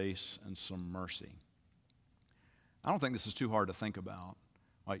some grace and some mercy. I don't think this is too hard to think about.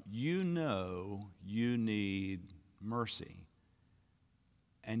 Like, you know you need mercy,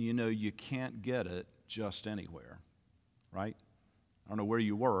 and you know you can't get it just anywhere, right? I don't know where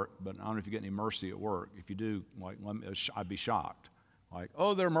you work, but I don't know if you get any mercy at work. If you do, like, I'd be shocked. Like,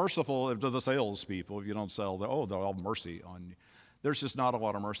 oh, they're merciful to the salespeople. If you don't sell, they're all mercy on you. There's just not a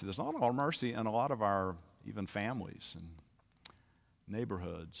lot of mercy. There's not a lot of mercy in a lot of our even families and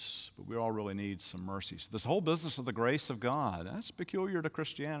neighborhoods, but we all really need some mercy. So this whole business of the grace of God, that's peculiar to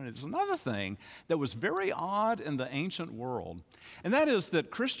Christianity. There's another thing that was very odd in the ancient world, and that is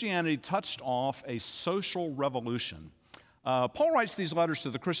that Christianity touched off a social revolution. Paul writes these letters to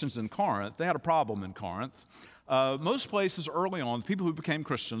the Christians in Corinth. They had a problem in Corinth. Most places early on, the people who became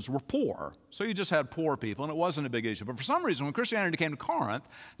Christians were poor. So you just had poor people, and it wasn't a big issue. But for some reason, when Christianity came to Corinth,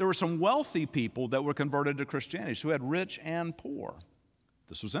 there were some wealthy people that were converted to Christianity, so we had rich and poor.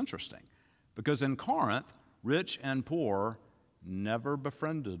 This was interesting, because in Corinth, rich and poor never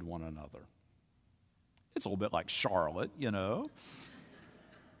befriended one another. It's a little bit like Charlotte, you know.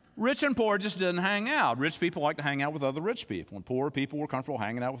 Rich and poor just didn't hang out. Rich people like to hang out with other rich people, and poor people were comfortable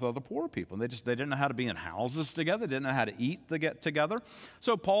hanging out with other poor people. And they didn't know how to be in houses together. They didn't know how to eat to get together.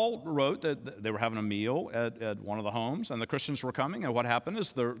 So Paul wrote that they were having a meal at one of the homes, and the Christians were coming. And what happened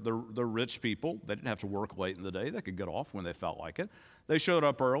is the rich people, they didn't have to work late in the day. They could get off when they felt like it. They showed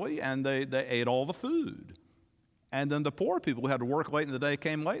up early, and they ate all the food. And then the poor people who had to work late in the day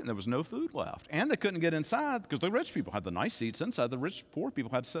came late, and there was no food left. And they couldn't get inside because the rich people had the nice seats inside. The poor people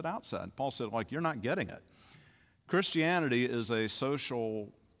had to sit outside. Paul said, like, you're not getting it. Christianity is a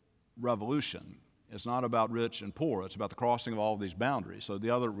social revolution. It's not about rich and poor. It's about the crossing of all of these boundaries. So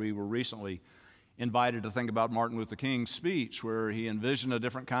we were recently invited to think about Martin Luther King's speech, where he envisioned a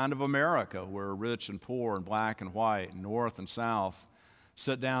different kind of America, where rich and poor and black and white, north and south,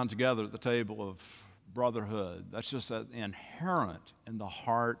 sit down together at the table of brotherhood. That's just inherent in the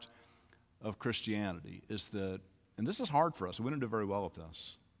heart of Christianity, is that, and this is hard for us, we don't do very well at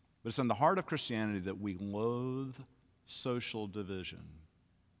this, but it's in the heart of Christianity that we loathe social division.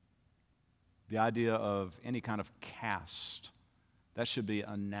 The idea of any kind of caste, that should be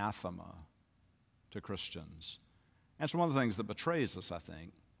anathema to Christians. And it's one of the things that betrays us, I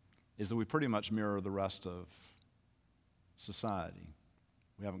think, is that we pretty much mirror the rest of society.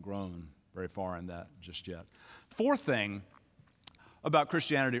 We haven't grown very far in that just yet. Fourth thing about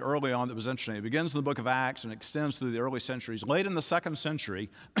Christianity early on that was interesting, it begins in the book of Acts and extends through the early centuries. Late in the 2nd century,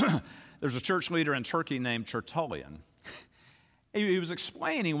 there's a church leader in Turkey named Tertullian. He was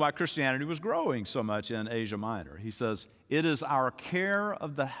explaining why Christianity was growing so much in Asia Minor. He says, it is our care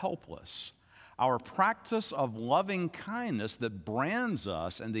of the helpless, our practice of loving kindness that brands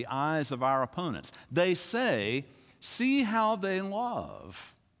us in the eyes of our opponents. They say, see how they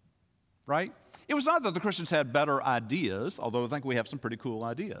love. Right? It was not that the Christians had better ideas, although I think we have some pretty cool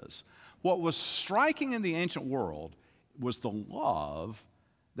ideas. What was striking in the ancient world was the love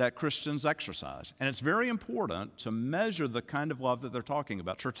that Christians exercise. And it's very important to measure the kind of love that they're talking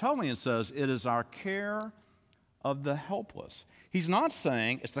about. Tertullian says it is our care of the helpless. He's not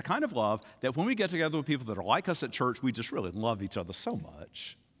saying it's the kind of love that when we get together with people that are like us at church, we just really love each other so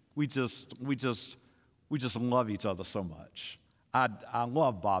much. We just love each other so much. I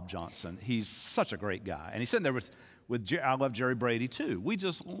love Bob Johnson. He's such a great guy. And he's sitting there with I love Jerry Brady too. We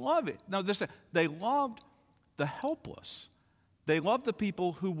just love it. No, they loved the helpless. They loved the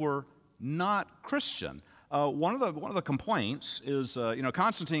people who were not Christian. one of the complaints is,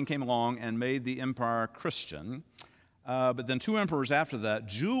 Constantine came along and made the empire Christian. But then 2 emperors after that,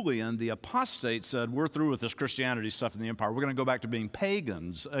 Julian, the apostate, said, we're through with this Christianity stuff in the empire. We're going to go back to being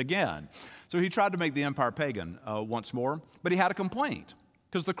pagans again. So he tried to make the empire pagan once more, but he had a complaint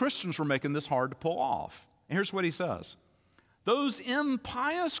because the Christians were making this hard to pull off. And here's what he says. Those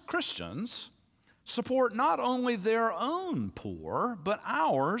impious Christians support not only their own poor, but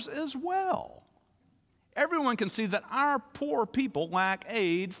ours as well. Everyone can see that our poor people lack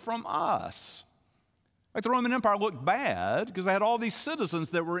aid from us. Like the Roman Empire looked bad because they had all these citizens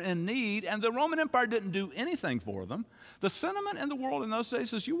that were in need, and the Roman Empire didn't do anything for them. The sentiment in the world in those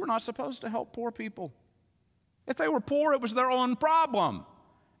days is you were not supposed to help poor people. If they were poor, it was their own problem.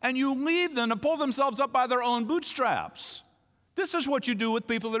 And you leave them to pull themselves up by their own bootstraps. This is what you do with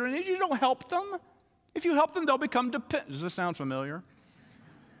people that are in need. You don't help them. If you help them, they'll become dependent. Does this sound familiar?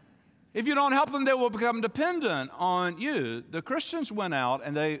 If you don't help them, they will become dependent on you. The Christians went out,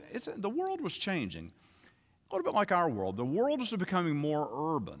 and the world was changing. A little bit like our world. The world is becoming more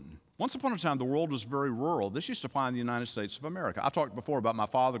urban. Once upon a time, the world was very rural. This used to apply in the United States of America. I've talked before about my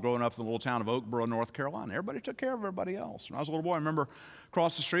father growing up in the little town of Oakboro, North Carolina. Everybody took care of everybody else. When I was a little boy, I remember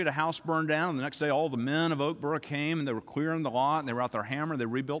across the street, a house burned down, and the next day, all the men of Oakboro came, and they were clearing the lot, and they were out there hammering. They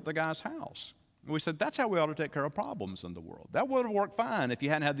rebuilt the guy's house. And we said, that's how we ought to take care of problems in the world. That would have worked fine if you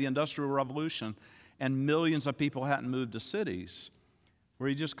hadn't had the Industrial Revolution and millions of people hadn't moved to cities where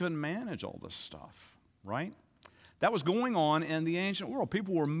you just couldn't manage all this stuff, right? That was going on in the ancient world.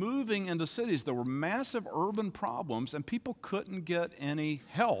 People were moving into cities. There were massive urban problems, and people couldn't get any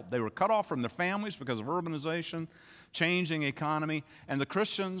help. They were cut off from their families because of urbanization, changing economy, and the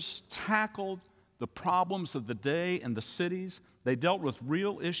Christians tackled the problems of the day in the cities. They dealt with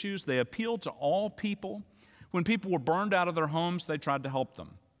real issues. They appealed to all people. When people were burned out of their homes, they tried to help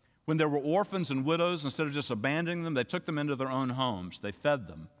them. When there were orphans and widows, instead of just abandoning them, they took them into their own homes. They fed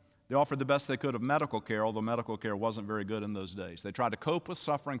them. They offered the best they could of medical care, although medical care wasn't very good in those days. They tried to cope with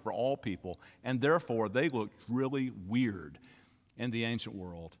suffering for all people, and therefore they looked really weird in the ancient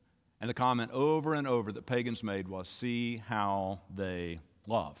world. And the comment over and over that pagans made was, see how they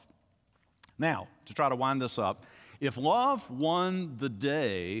love. Now, to try to wind this up, if love won the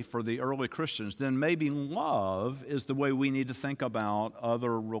day for the early Christians, then maybe love is the way we need to think about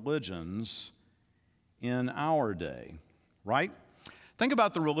other religions in our day, right? Think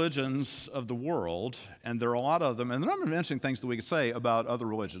about the religions of the world, and there are a lot of them, and there are a number of interesting things that we could say about other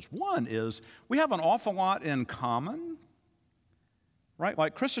religions. One is we have an awful lot in common, right?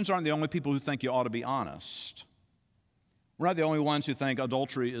 Like Christians aren't the only people who think you ought to be honest. We're not the only ones who think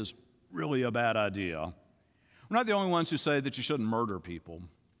adultery is really a bad idea. We're not the only ones who say that you shouldn't murder people.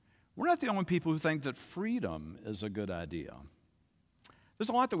 We're not the only people who think that freedom is a good idea. There's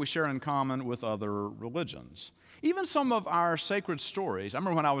a lot that we share in common with other religions. Even some of our sacred stories. I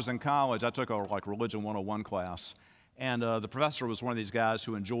remember when I was in college, I took a Religion 101 class, and the professor was one of these guys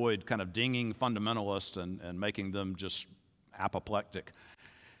who enjoyed kind of dinging fundamentalists and making them just apoplectic.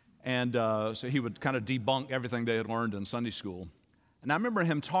 And so he would kind of debunk everything they had learned in Sunday school. And I remember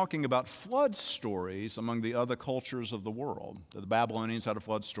him talking about flood stories among the other cultures of the world. The Babylonians had a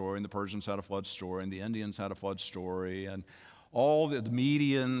flood story, and the Persians had a flood story, and the Indians had a flood story, and all the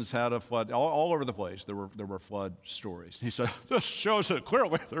Medians had a flood. All over the place, there were flood stories. He said, this shows that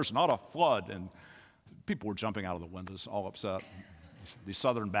clearly there's not a flood. And people were jumping out of the windows, all upset. These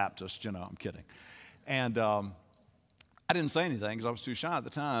Southern Baptists, I'm kidding. And I didn't say anything because I was too shy at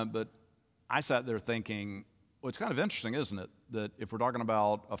the time, but I sat there thinking, well, it's kind of interesting, isn't it, that if we're talking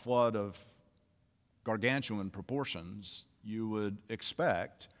about a flood of gargantuan proportions, you would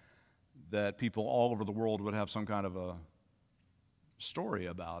expect that people all over the world would have some kind of a story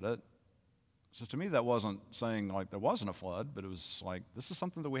about it. So to me, that wasn't saying like there wasn't a flood, but it was like this is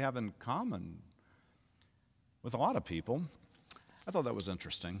something that we have in common with a lot of people. I thought that was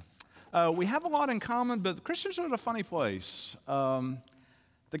interesting. We have a lot in common, but Christians are in a funny place.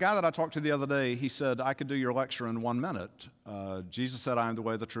 The guy that I talked to the other day, he said, I could do your lecture in 1 minute. Jesus said, I am the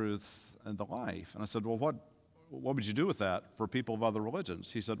way, the truth, and the life. And I said, well, what would you do with that for people of other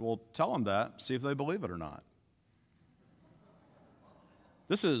religions? He said, well, tell them that, see if they believe it or not.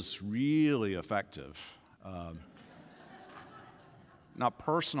 This is really effective. Not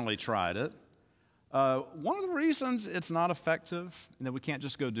personally tried it. One of the reasons it's not effective and that we can't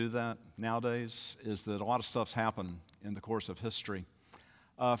just go do that nowadays is that a lot of stuff's happened in the course of history.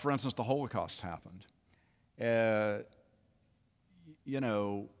 For instance, the Holocaust happened. I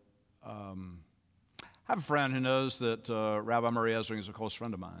have a friend who knows that Rabbi Murray Ezring is a close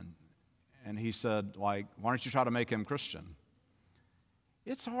friend of mine. And he said, why don't you try to make him Christian?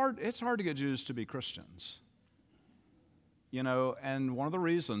 It's hard to get Jews to be Christians. You know, and one of the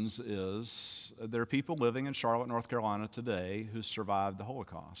reasons is there are people living in Charlotte, North Carolina today who survived the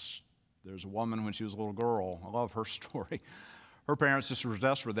Holocaust. There's a woman when she was a little girl. I love her story. Her parents just were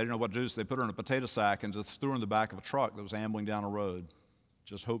desperate. They didn't know what to do, so they put her in a potato sack and just threw her in the back of a truck that was ambling down a road.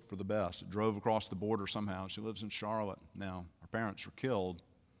 Just hoped for the best. It drove across the border somehow. She lives in Charlotte now. Her parents were killed.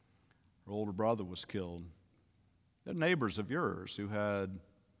 Her older brother was killed. They're neighbors of yours who had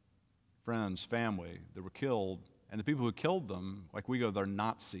friends, family that were killed. And the people who killed them, like we go, they're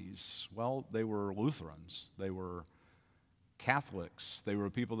Nazis. Well, they were Lutherans. They were Catholics. They were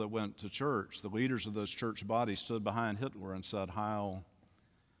people that went to church. The leaders of those church bodies stood behind Hitler and said, "Heil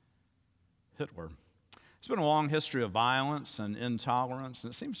Hitler." It's been a long history of violence and intolerance.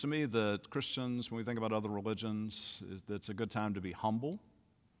 And it seems to me that Christians, when we think about other religions, it's a good time to be humble.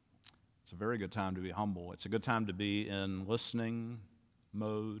 It's a very good time to be humble. It's a good time to be in listening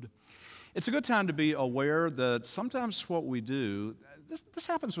mode. It's a good time to be aware that sometimes what we do, this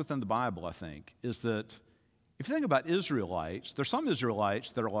happens within the Bible, I think, is that if you think about Israelites, there's some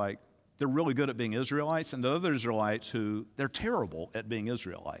Israelites that are like, they're really good at being Israelites, and the other Israelites who, they're terrible at being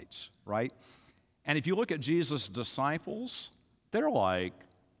Israelites, right? And if you look at Jesus' disciples, they're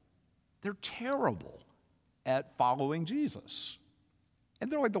terrible at following Jesus.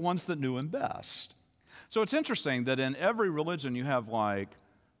 And they're like the ones that knew him best. So it's interesting that in every religion you have like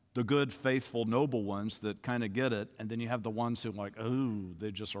the good, faithful, noble ones that kind of get it, and then you have the ones who like, oh, they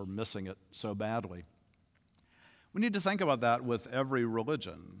just are missing it so badly. We need to think about that with every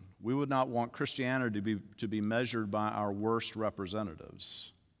religion. We would not want Christianity to be measured by our worst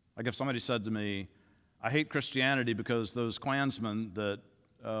representatives. Like if somebody said to me, I hate Christianity because those Klansmen that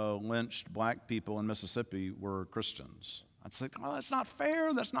lynched black people in Mississippi were Christians. I'd say, oh, that's not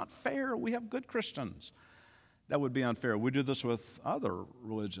fair. That's not fair. We have good Christians. That would be unfair. We do this with other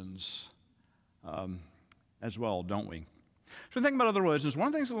religions as well, don't we? So think about other religions. One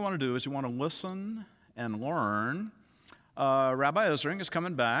of the things that we want to do is we want to listen and learn. Rabbi Ezring is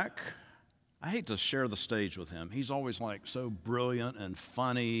coming back. I hate to share the stage with him. He's always like so brilliant and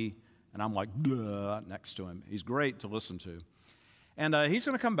funny, and I'm like, blah, next to him. He's great to listen to. And he's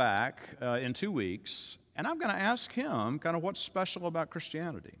going to come back in 2 weeks, and I'm going to ask him kind of what's special about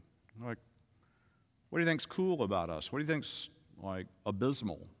Christianity. Like, what do you think's cool about us? What do you think's like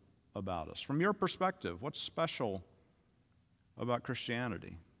abysmal about us? From your perspective, what's special about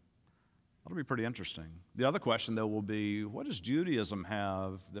Christianity? That'll be pretty interesting. The other question, though, will be, what does Judaism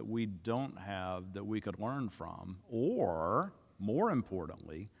have that we don't have that we could learn from? Or, more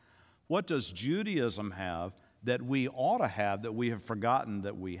importantly, what does Judaism have that we ought to have that we have forgotten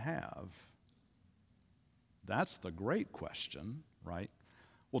that we have? That's the great question, right?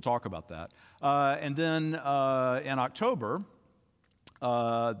 We'll talk about that. And then in October,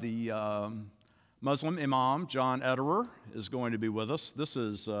 the Muslim Imam, John Ederer, is going to be with us. This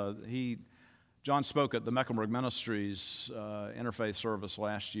is, John spoke at the Mecklenburg Ministries interfaith service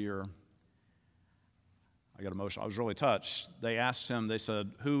last year. I got emotional. I was really touched. They asked him, they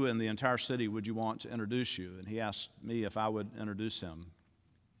said, who in the entire city would you want to introduce you? And he asked me if I would introduce him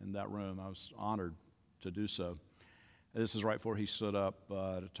in that room. I was honored to do so. This is right before he stood up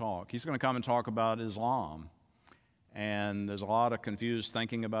to talk. He's going to come and talk about Islam. And there's a lot of confused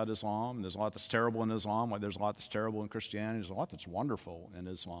thinking about Islam. There's a lot that's terrible in Islam, like there's a lot that's terrible in Christianity. There's a lot that's wonderful in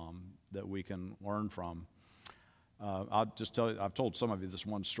Islam that we can learn from. I'll just tell you, I've told some of you this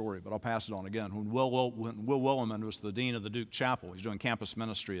one story, but I'll pass it on again. When Will Willimon was the dean of the Duke Chapel, he's doing campus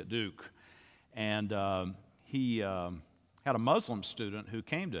ministry at Duke, and he had a Muslim student who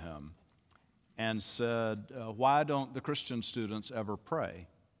came to him and said, why don't the Christian students ever pray?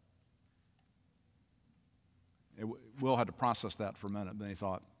 Will had to process that for a minute. Then he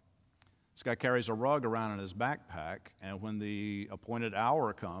thought, this guy carries a rug around in his backpack, and when the appointed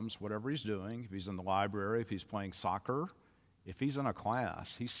hour comes, whatever he's doing, if he's in the library, if he's playing soccer, if he's in a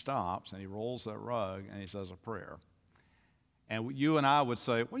class, he stops and he rolls that rug and he says a prayer. And you and I would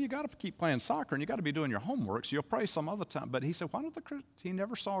say, well, you got to keep playing soccer and you got to be doing your homework, so you'll pray some other time. But he said, why don't he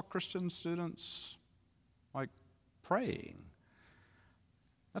never saw Christian students like praying?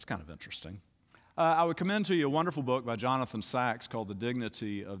 That's kind of interesting. I would commend to you a wonderful book by Jonathan Sacks called The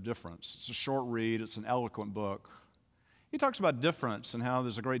Dignity of Difference. It's a short read. It's an eloquent book. He talks about difference and how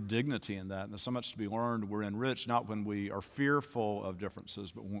there's a great dignity in that, and there's so much to be learned. We're enriched not when we are fearful of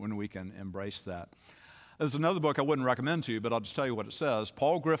differences, but when we can embrace that. There's another book I wouldn't recommend to you, but I'll just tell you what it says.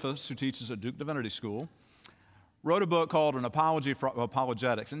 Paul Griffiths, who teaches at Duke Divinity School, wrote a book called An Apology for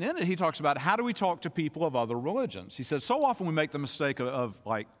Apologetics. And in it, he talks about how do we talk to people of other religions. He says, so often we make the mistake of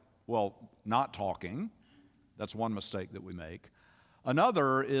not talking. That's one mistake that we make.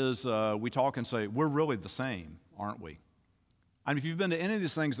 Another is we talk and say, we're really the same, aren't we? I mean, if you've been to any of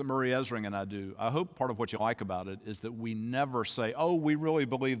these things that Murray Esring and I do, I hope part of what you like about it is that we never say, oh, we really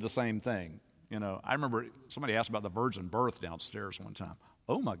believe the same thing. You know, I remember somebody asked about the virgin birth downstairs one time.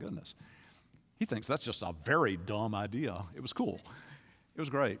 Oh, my goodness. He thinks that's just a very dumb idea. It was cool. It was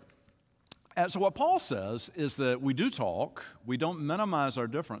great. And so what Paul says is that we do talk, we don't minimize our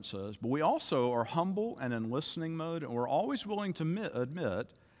differences, but we also are humble and in listening mode, and we're always willing to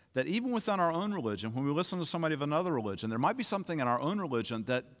admit that even within our own religion, when we listen to somebody of another religion, there might be something in our own religion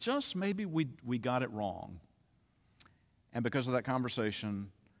that just maybe we got it wrong. And because of that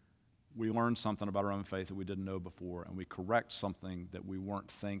conversation, we learn something about our own faith that we didn't know before, and we correct something that we weren't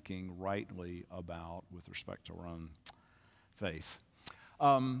thinking rightly about with respect to our own faith.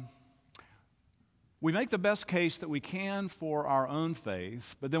 We make the best case that we can for our own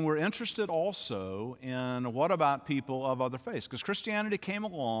faith, but then we're interested also in what about people of other faiths? Because Christianity came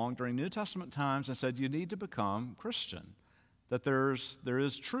along during New Testament times and said you need to become Christian, that there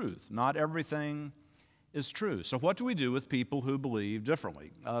is truth. Not everything is true. So what do we do with people who believe differently?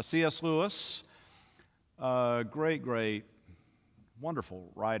 C.S. Lewis, great,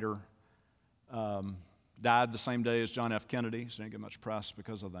 wonderful writer, died the same day as John F. Kennedy, so didn't get much press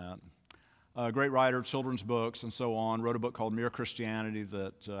because of that. Great writer, children's books and so on, wrote a book called Mere Christianity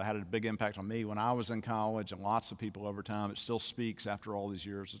that had a big impact on me when I was in college and lots of people over time. It still speaks after all these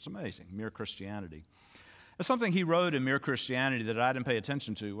years. It's amazing, Mere Christianity. It's something he wrote in Mere Christianity that I didn't pay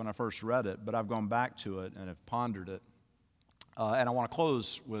attention to when I first read it, but I've gone back to it and have pondered it. And I want to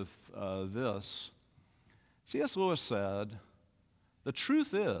close with this. C.S. Lewis said, "The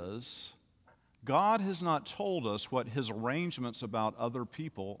truth is, God has not told us what his arrangements about other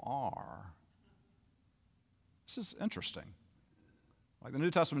people are." This is interesting. Like the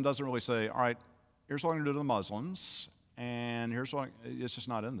New Testament doesn't really say, all right, here's what I'm going to do to the Muslims, and here's what, it's just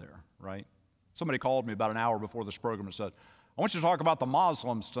not in there, right? Somebody called me about an hour before this program and said, I want you to talk about the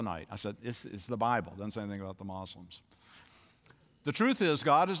Muslims tonight. I said, it's the Bible. It doesn't say anything about the Muslims. The truth is,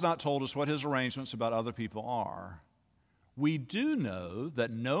 God has not told us what his arrangements about other people are. We do know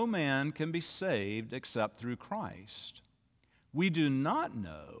that no man can be saved except through Christ. We do not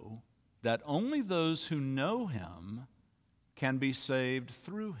know that only those who know him can be saved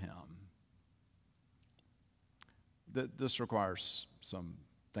through him. This requires some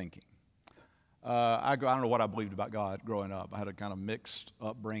thinking. I don't know what I believed about God growing up. I had a kind of mixed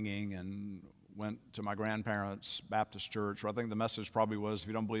upbringing and went to my grandparents' Baptist church, where I think the message probably was, if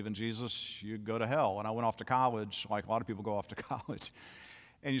you don't believe in Jesus, you go to hell. And I went off to college, like a lot of people go off to college,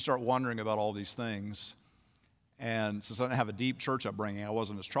 and you start wondering about all these things. And since I didn't have a deep church upbringing, I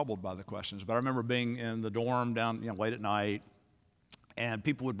wasn't as troubled by the questions. But I remember being in the dorm down, late at night, and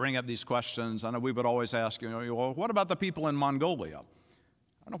people would bring up these questions. I know we would always ask, well, what about the people in Mongolia?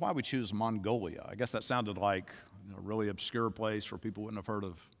 I don't know why we choose Mongolia. I guess that sounded like a really obscure place where people wouldn't have heard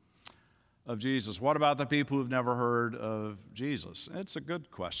of Jesus. What about the people who've never heard of Jesus? It's a good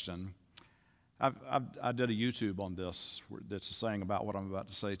question. I did a YouTube on this that's saying about what I'm about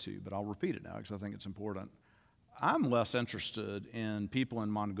to say to you, but I'll repeat it now because I think it's important. I'm less interested in people in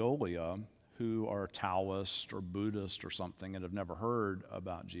Mongolia who are Taoist or Buddhist or something and have never heard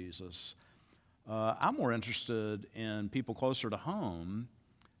about Jesus. I'm more interested in people closer to home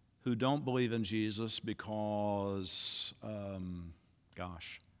who don't believe in Jesus because,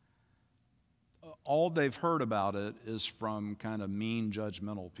 all they've heard about it is from kind of mean,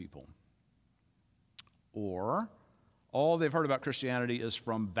 judgmental people. Or all they've heard about Christianity is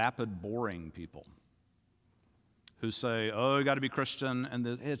from vapid, boring people who say, oh, you got to be Christian, and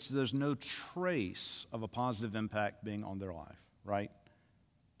there's no trace of a positive impact being on their life, right?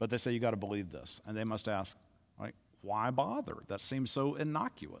 But they say you got to believe this, and they must ask, right, why bother? That seems so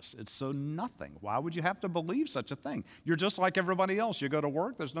innocuous. It's so nothing. Why would you have to believe such a thing? You're just like everybody else. You go to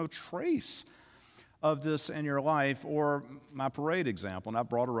work, there's no trace of this in your life. Or my parade example, and I've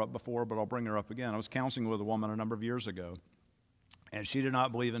brought her up before, but I'll bring her up again. I was counseling with a woman a number of years ago, and she did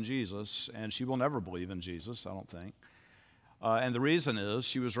not believe in Jesus, and she will never believe in Jesus, I don't think. And the reason is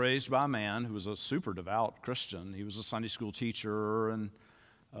she was raised by a man who was a super devout Christian. He was a Sunday school teacher and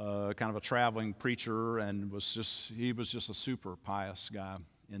kind of a traveling preacher, and he was just a super pious guy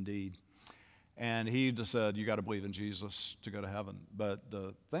indeed. And he just said, you got to believe in Jesus to go to heaven. But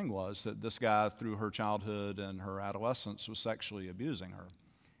the thing was that this guy, through her childhood and her adolescence, was sexually abusing her.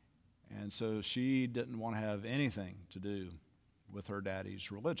 And so she didn't want to have anything to do with her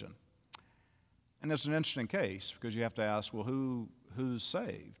daddy's religion. And it's an interesting case because you have to ask, well, who's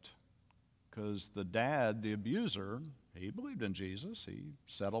saved? Because the dad, the abuser, he believed in Jesus. He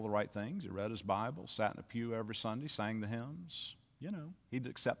said all the right things. He read his Bible, sat in a pew every Sunday, sang the hymns. He'd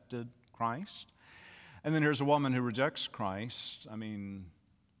accepted Christ. And then here's a woman who rejects Christ. I mean,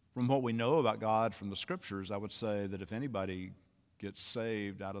 from what we know about God from the Scriptures, I would say that if anybody gets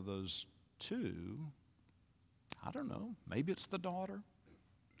saved out of those two, I don't know, maybe it's the daughter.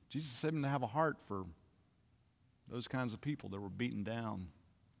 Jesus seemed to have a heart for those kinds of people that were beaten down,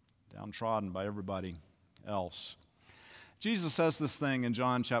 downtrodden by everybody else. Jesus says this thing in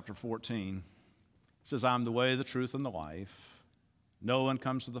John chapter 14. He says, I'm the way, the truth, and the life. No one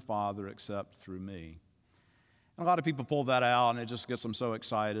comes to the Father except through me. And a lot of people pull that out, and it just gets them so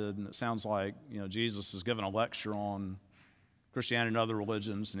excited, and it sounds like, Jesus is giving a lecture on Christianity and other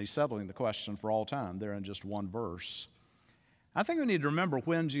religions, and he's settling the question for all time there in just one verse. I think we need to remember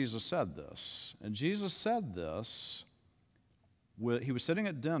when Jesus said this. And Jesus said this, he was sitting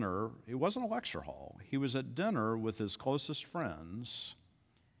at dinner. It wasn't a lecture hall. He was at dinner with his closest friends,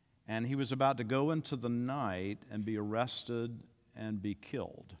 and he was about to go into the night and be arrested and be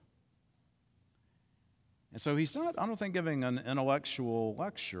killed. And so he's not, I don't think, giving an intellectual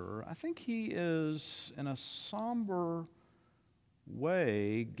lecture. I think he is, in a somber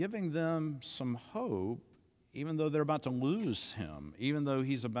way, giving them some hope, even though they're about to lose him, even though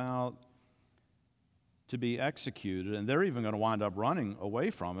he's about to be executed, and they're even going to wind up running away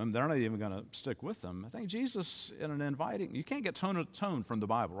from him. They're not even going to stick with him. I think Jesus, in an inviting, you can't get tone from the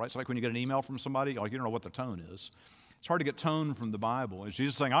Bible, right? It's like when you get an email from somebody, like you don't know what the tone is. It's hard to get tone from the Bible. Is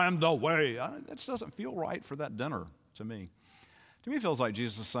Jesus saying, I am the way? That just doesn't feel right for that dinner to me. To me, it feels like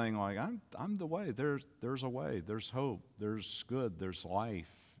Jesus is saying, like, I'm the way. There's a way. There's hope. There's good. There's life.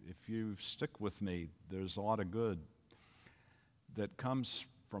 If you stick with me, there's a lot of good that comes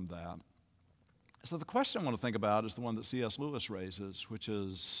from that. So the question I want to think about is the one that C.S. Lewis raises, which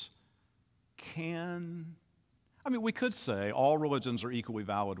is, we could say all religions are equally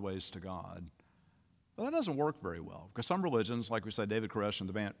valid ways to God. But that doesn't work very well, because some religions, like we say, David Koresh and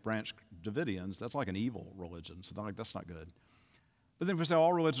the Branch Davidians, that's like an evil religion, so they're like, that's not good. But then if we say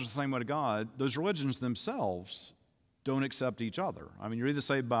all religions are the same way to God, those religions themselves don't accept each other. You're either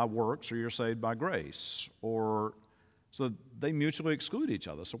saved by works or you're saved by grace, so they mutually exclude each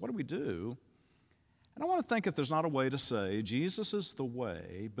other. So what do we do? And I want to think if there's not a way to say Jesus is the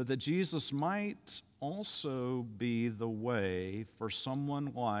way, but that Jesus might also be the way for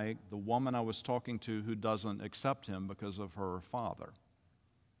someone like the woman I was talking to who doesn't accept him because of her father.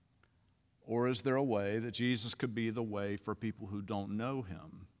 Or is there a way that Jesus could be the way for people who don't know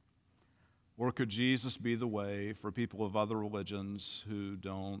him? Or could Jesus be the way for people of other religions who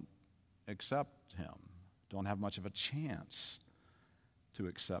don't accept him, don't have much of a chance to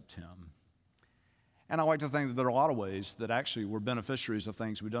accept him? And I like to think that there are a lot of ways that actually we're beneficiaries of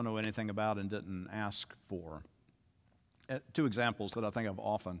things we don't know anything about and didn't ask for. Two examples that I think of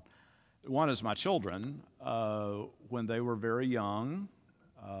often. One is my children. When they were very young,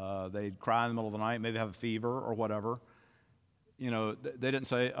 they'd cry in the middle of the night, maybe have a fever or whatever. They didn't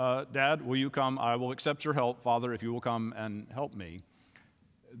say, Dad, will you come? I will accept your help, Father, if you will come and help me.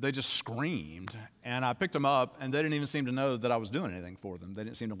 They just screamed, and I picked them up, and they didn't even seem to know that I was doing anything for them. They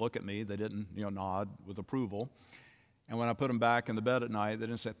didn't seem to look at me. They didn't, nod with approval. And when I put them back in the bed at night, they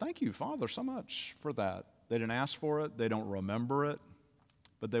didn't say, thank you, Father, so much for that. They didn't ask for it. They don't remember it,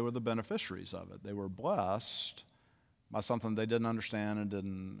 but they were the beneficiaries of it. They were blessed by something they didn't understand and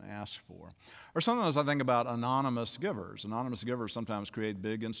didn't ask for. Or sometimes I think about anonymous givers. Anonymous givers sometimes create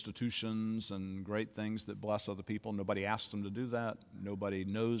big institutions and great things that bless other people. Nobody asked them to do that. Nobody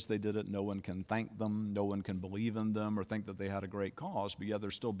knows they did it. No one can thank them. No one can believe in them or think that they had a great cause, but yet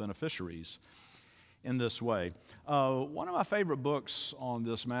they're still beneficiaries in this way. One of my favorite books on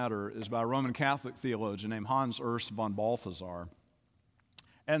this matter is by a Roman Catholic theologian named Hans Urs von Balthasar.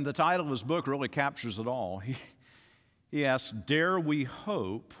 And the title of his book really captures it all. He asks, dare we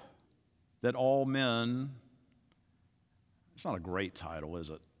hope that all men, it's not a great title, is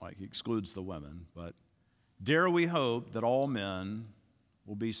it? Like he excludes the women, but dare we hope that all men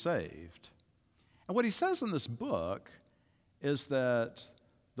will be saved? And what he says in this book is that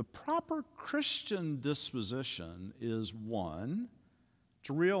the proper Christian disposition is, one,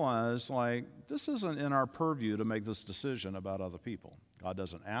 to realize, like, this isn't in our purview to make this decision about other people. God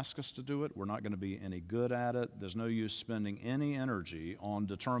doesn't ask us to do it. We're not going to be any good at it. There's no use spending any energy on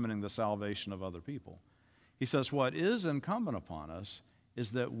determining the salvation of other people. He says what is incumbent upon us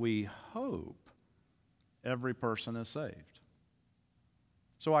is that we hope every person is saved.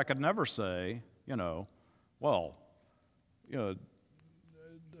 So I could never say,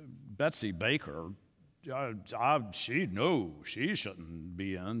 Betsy Baker, she shouldn't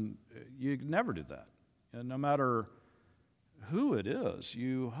be in. You never do that. And no matter who it is,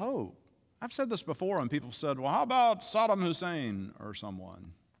 you hope. I've said this before, and people said, well, how about Saddam Hussein or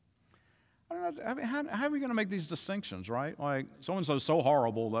someone? I don't know, I mean, how are we going to make these distinctions, right? Like, so-and-so's so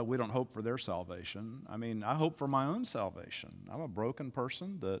horrible that we don't hope for their salvation. I mean, I hope for my own salvation. I'm a broken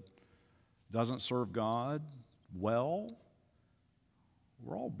person that doesn't serve God well.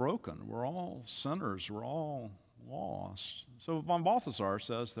 We're all broken. We're all sinners. We're all lost. So von Balthasar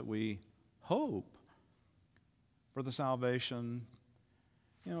says that we hope for the salvation,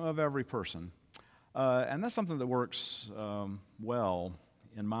 of every person. And that's something that works well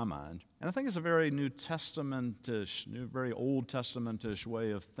in my mind. And I think it's a very New Testamentish, very Old Testamentish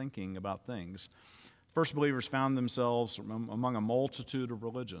way of thinking about things. First believers found themselves among a multitude of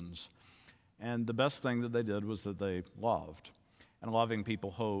religions. And the best thing that they did was that they loved. And loving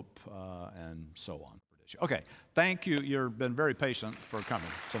people hope, and so on. Okay, thank you. You've been very patient for coming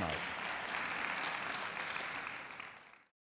tonight.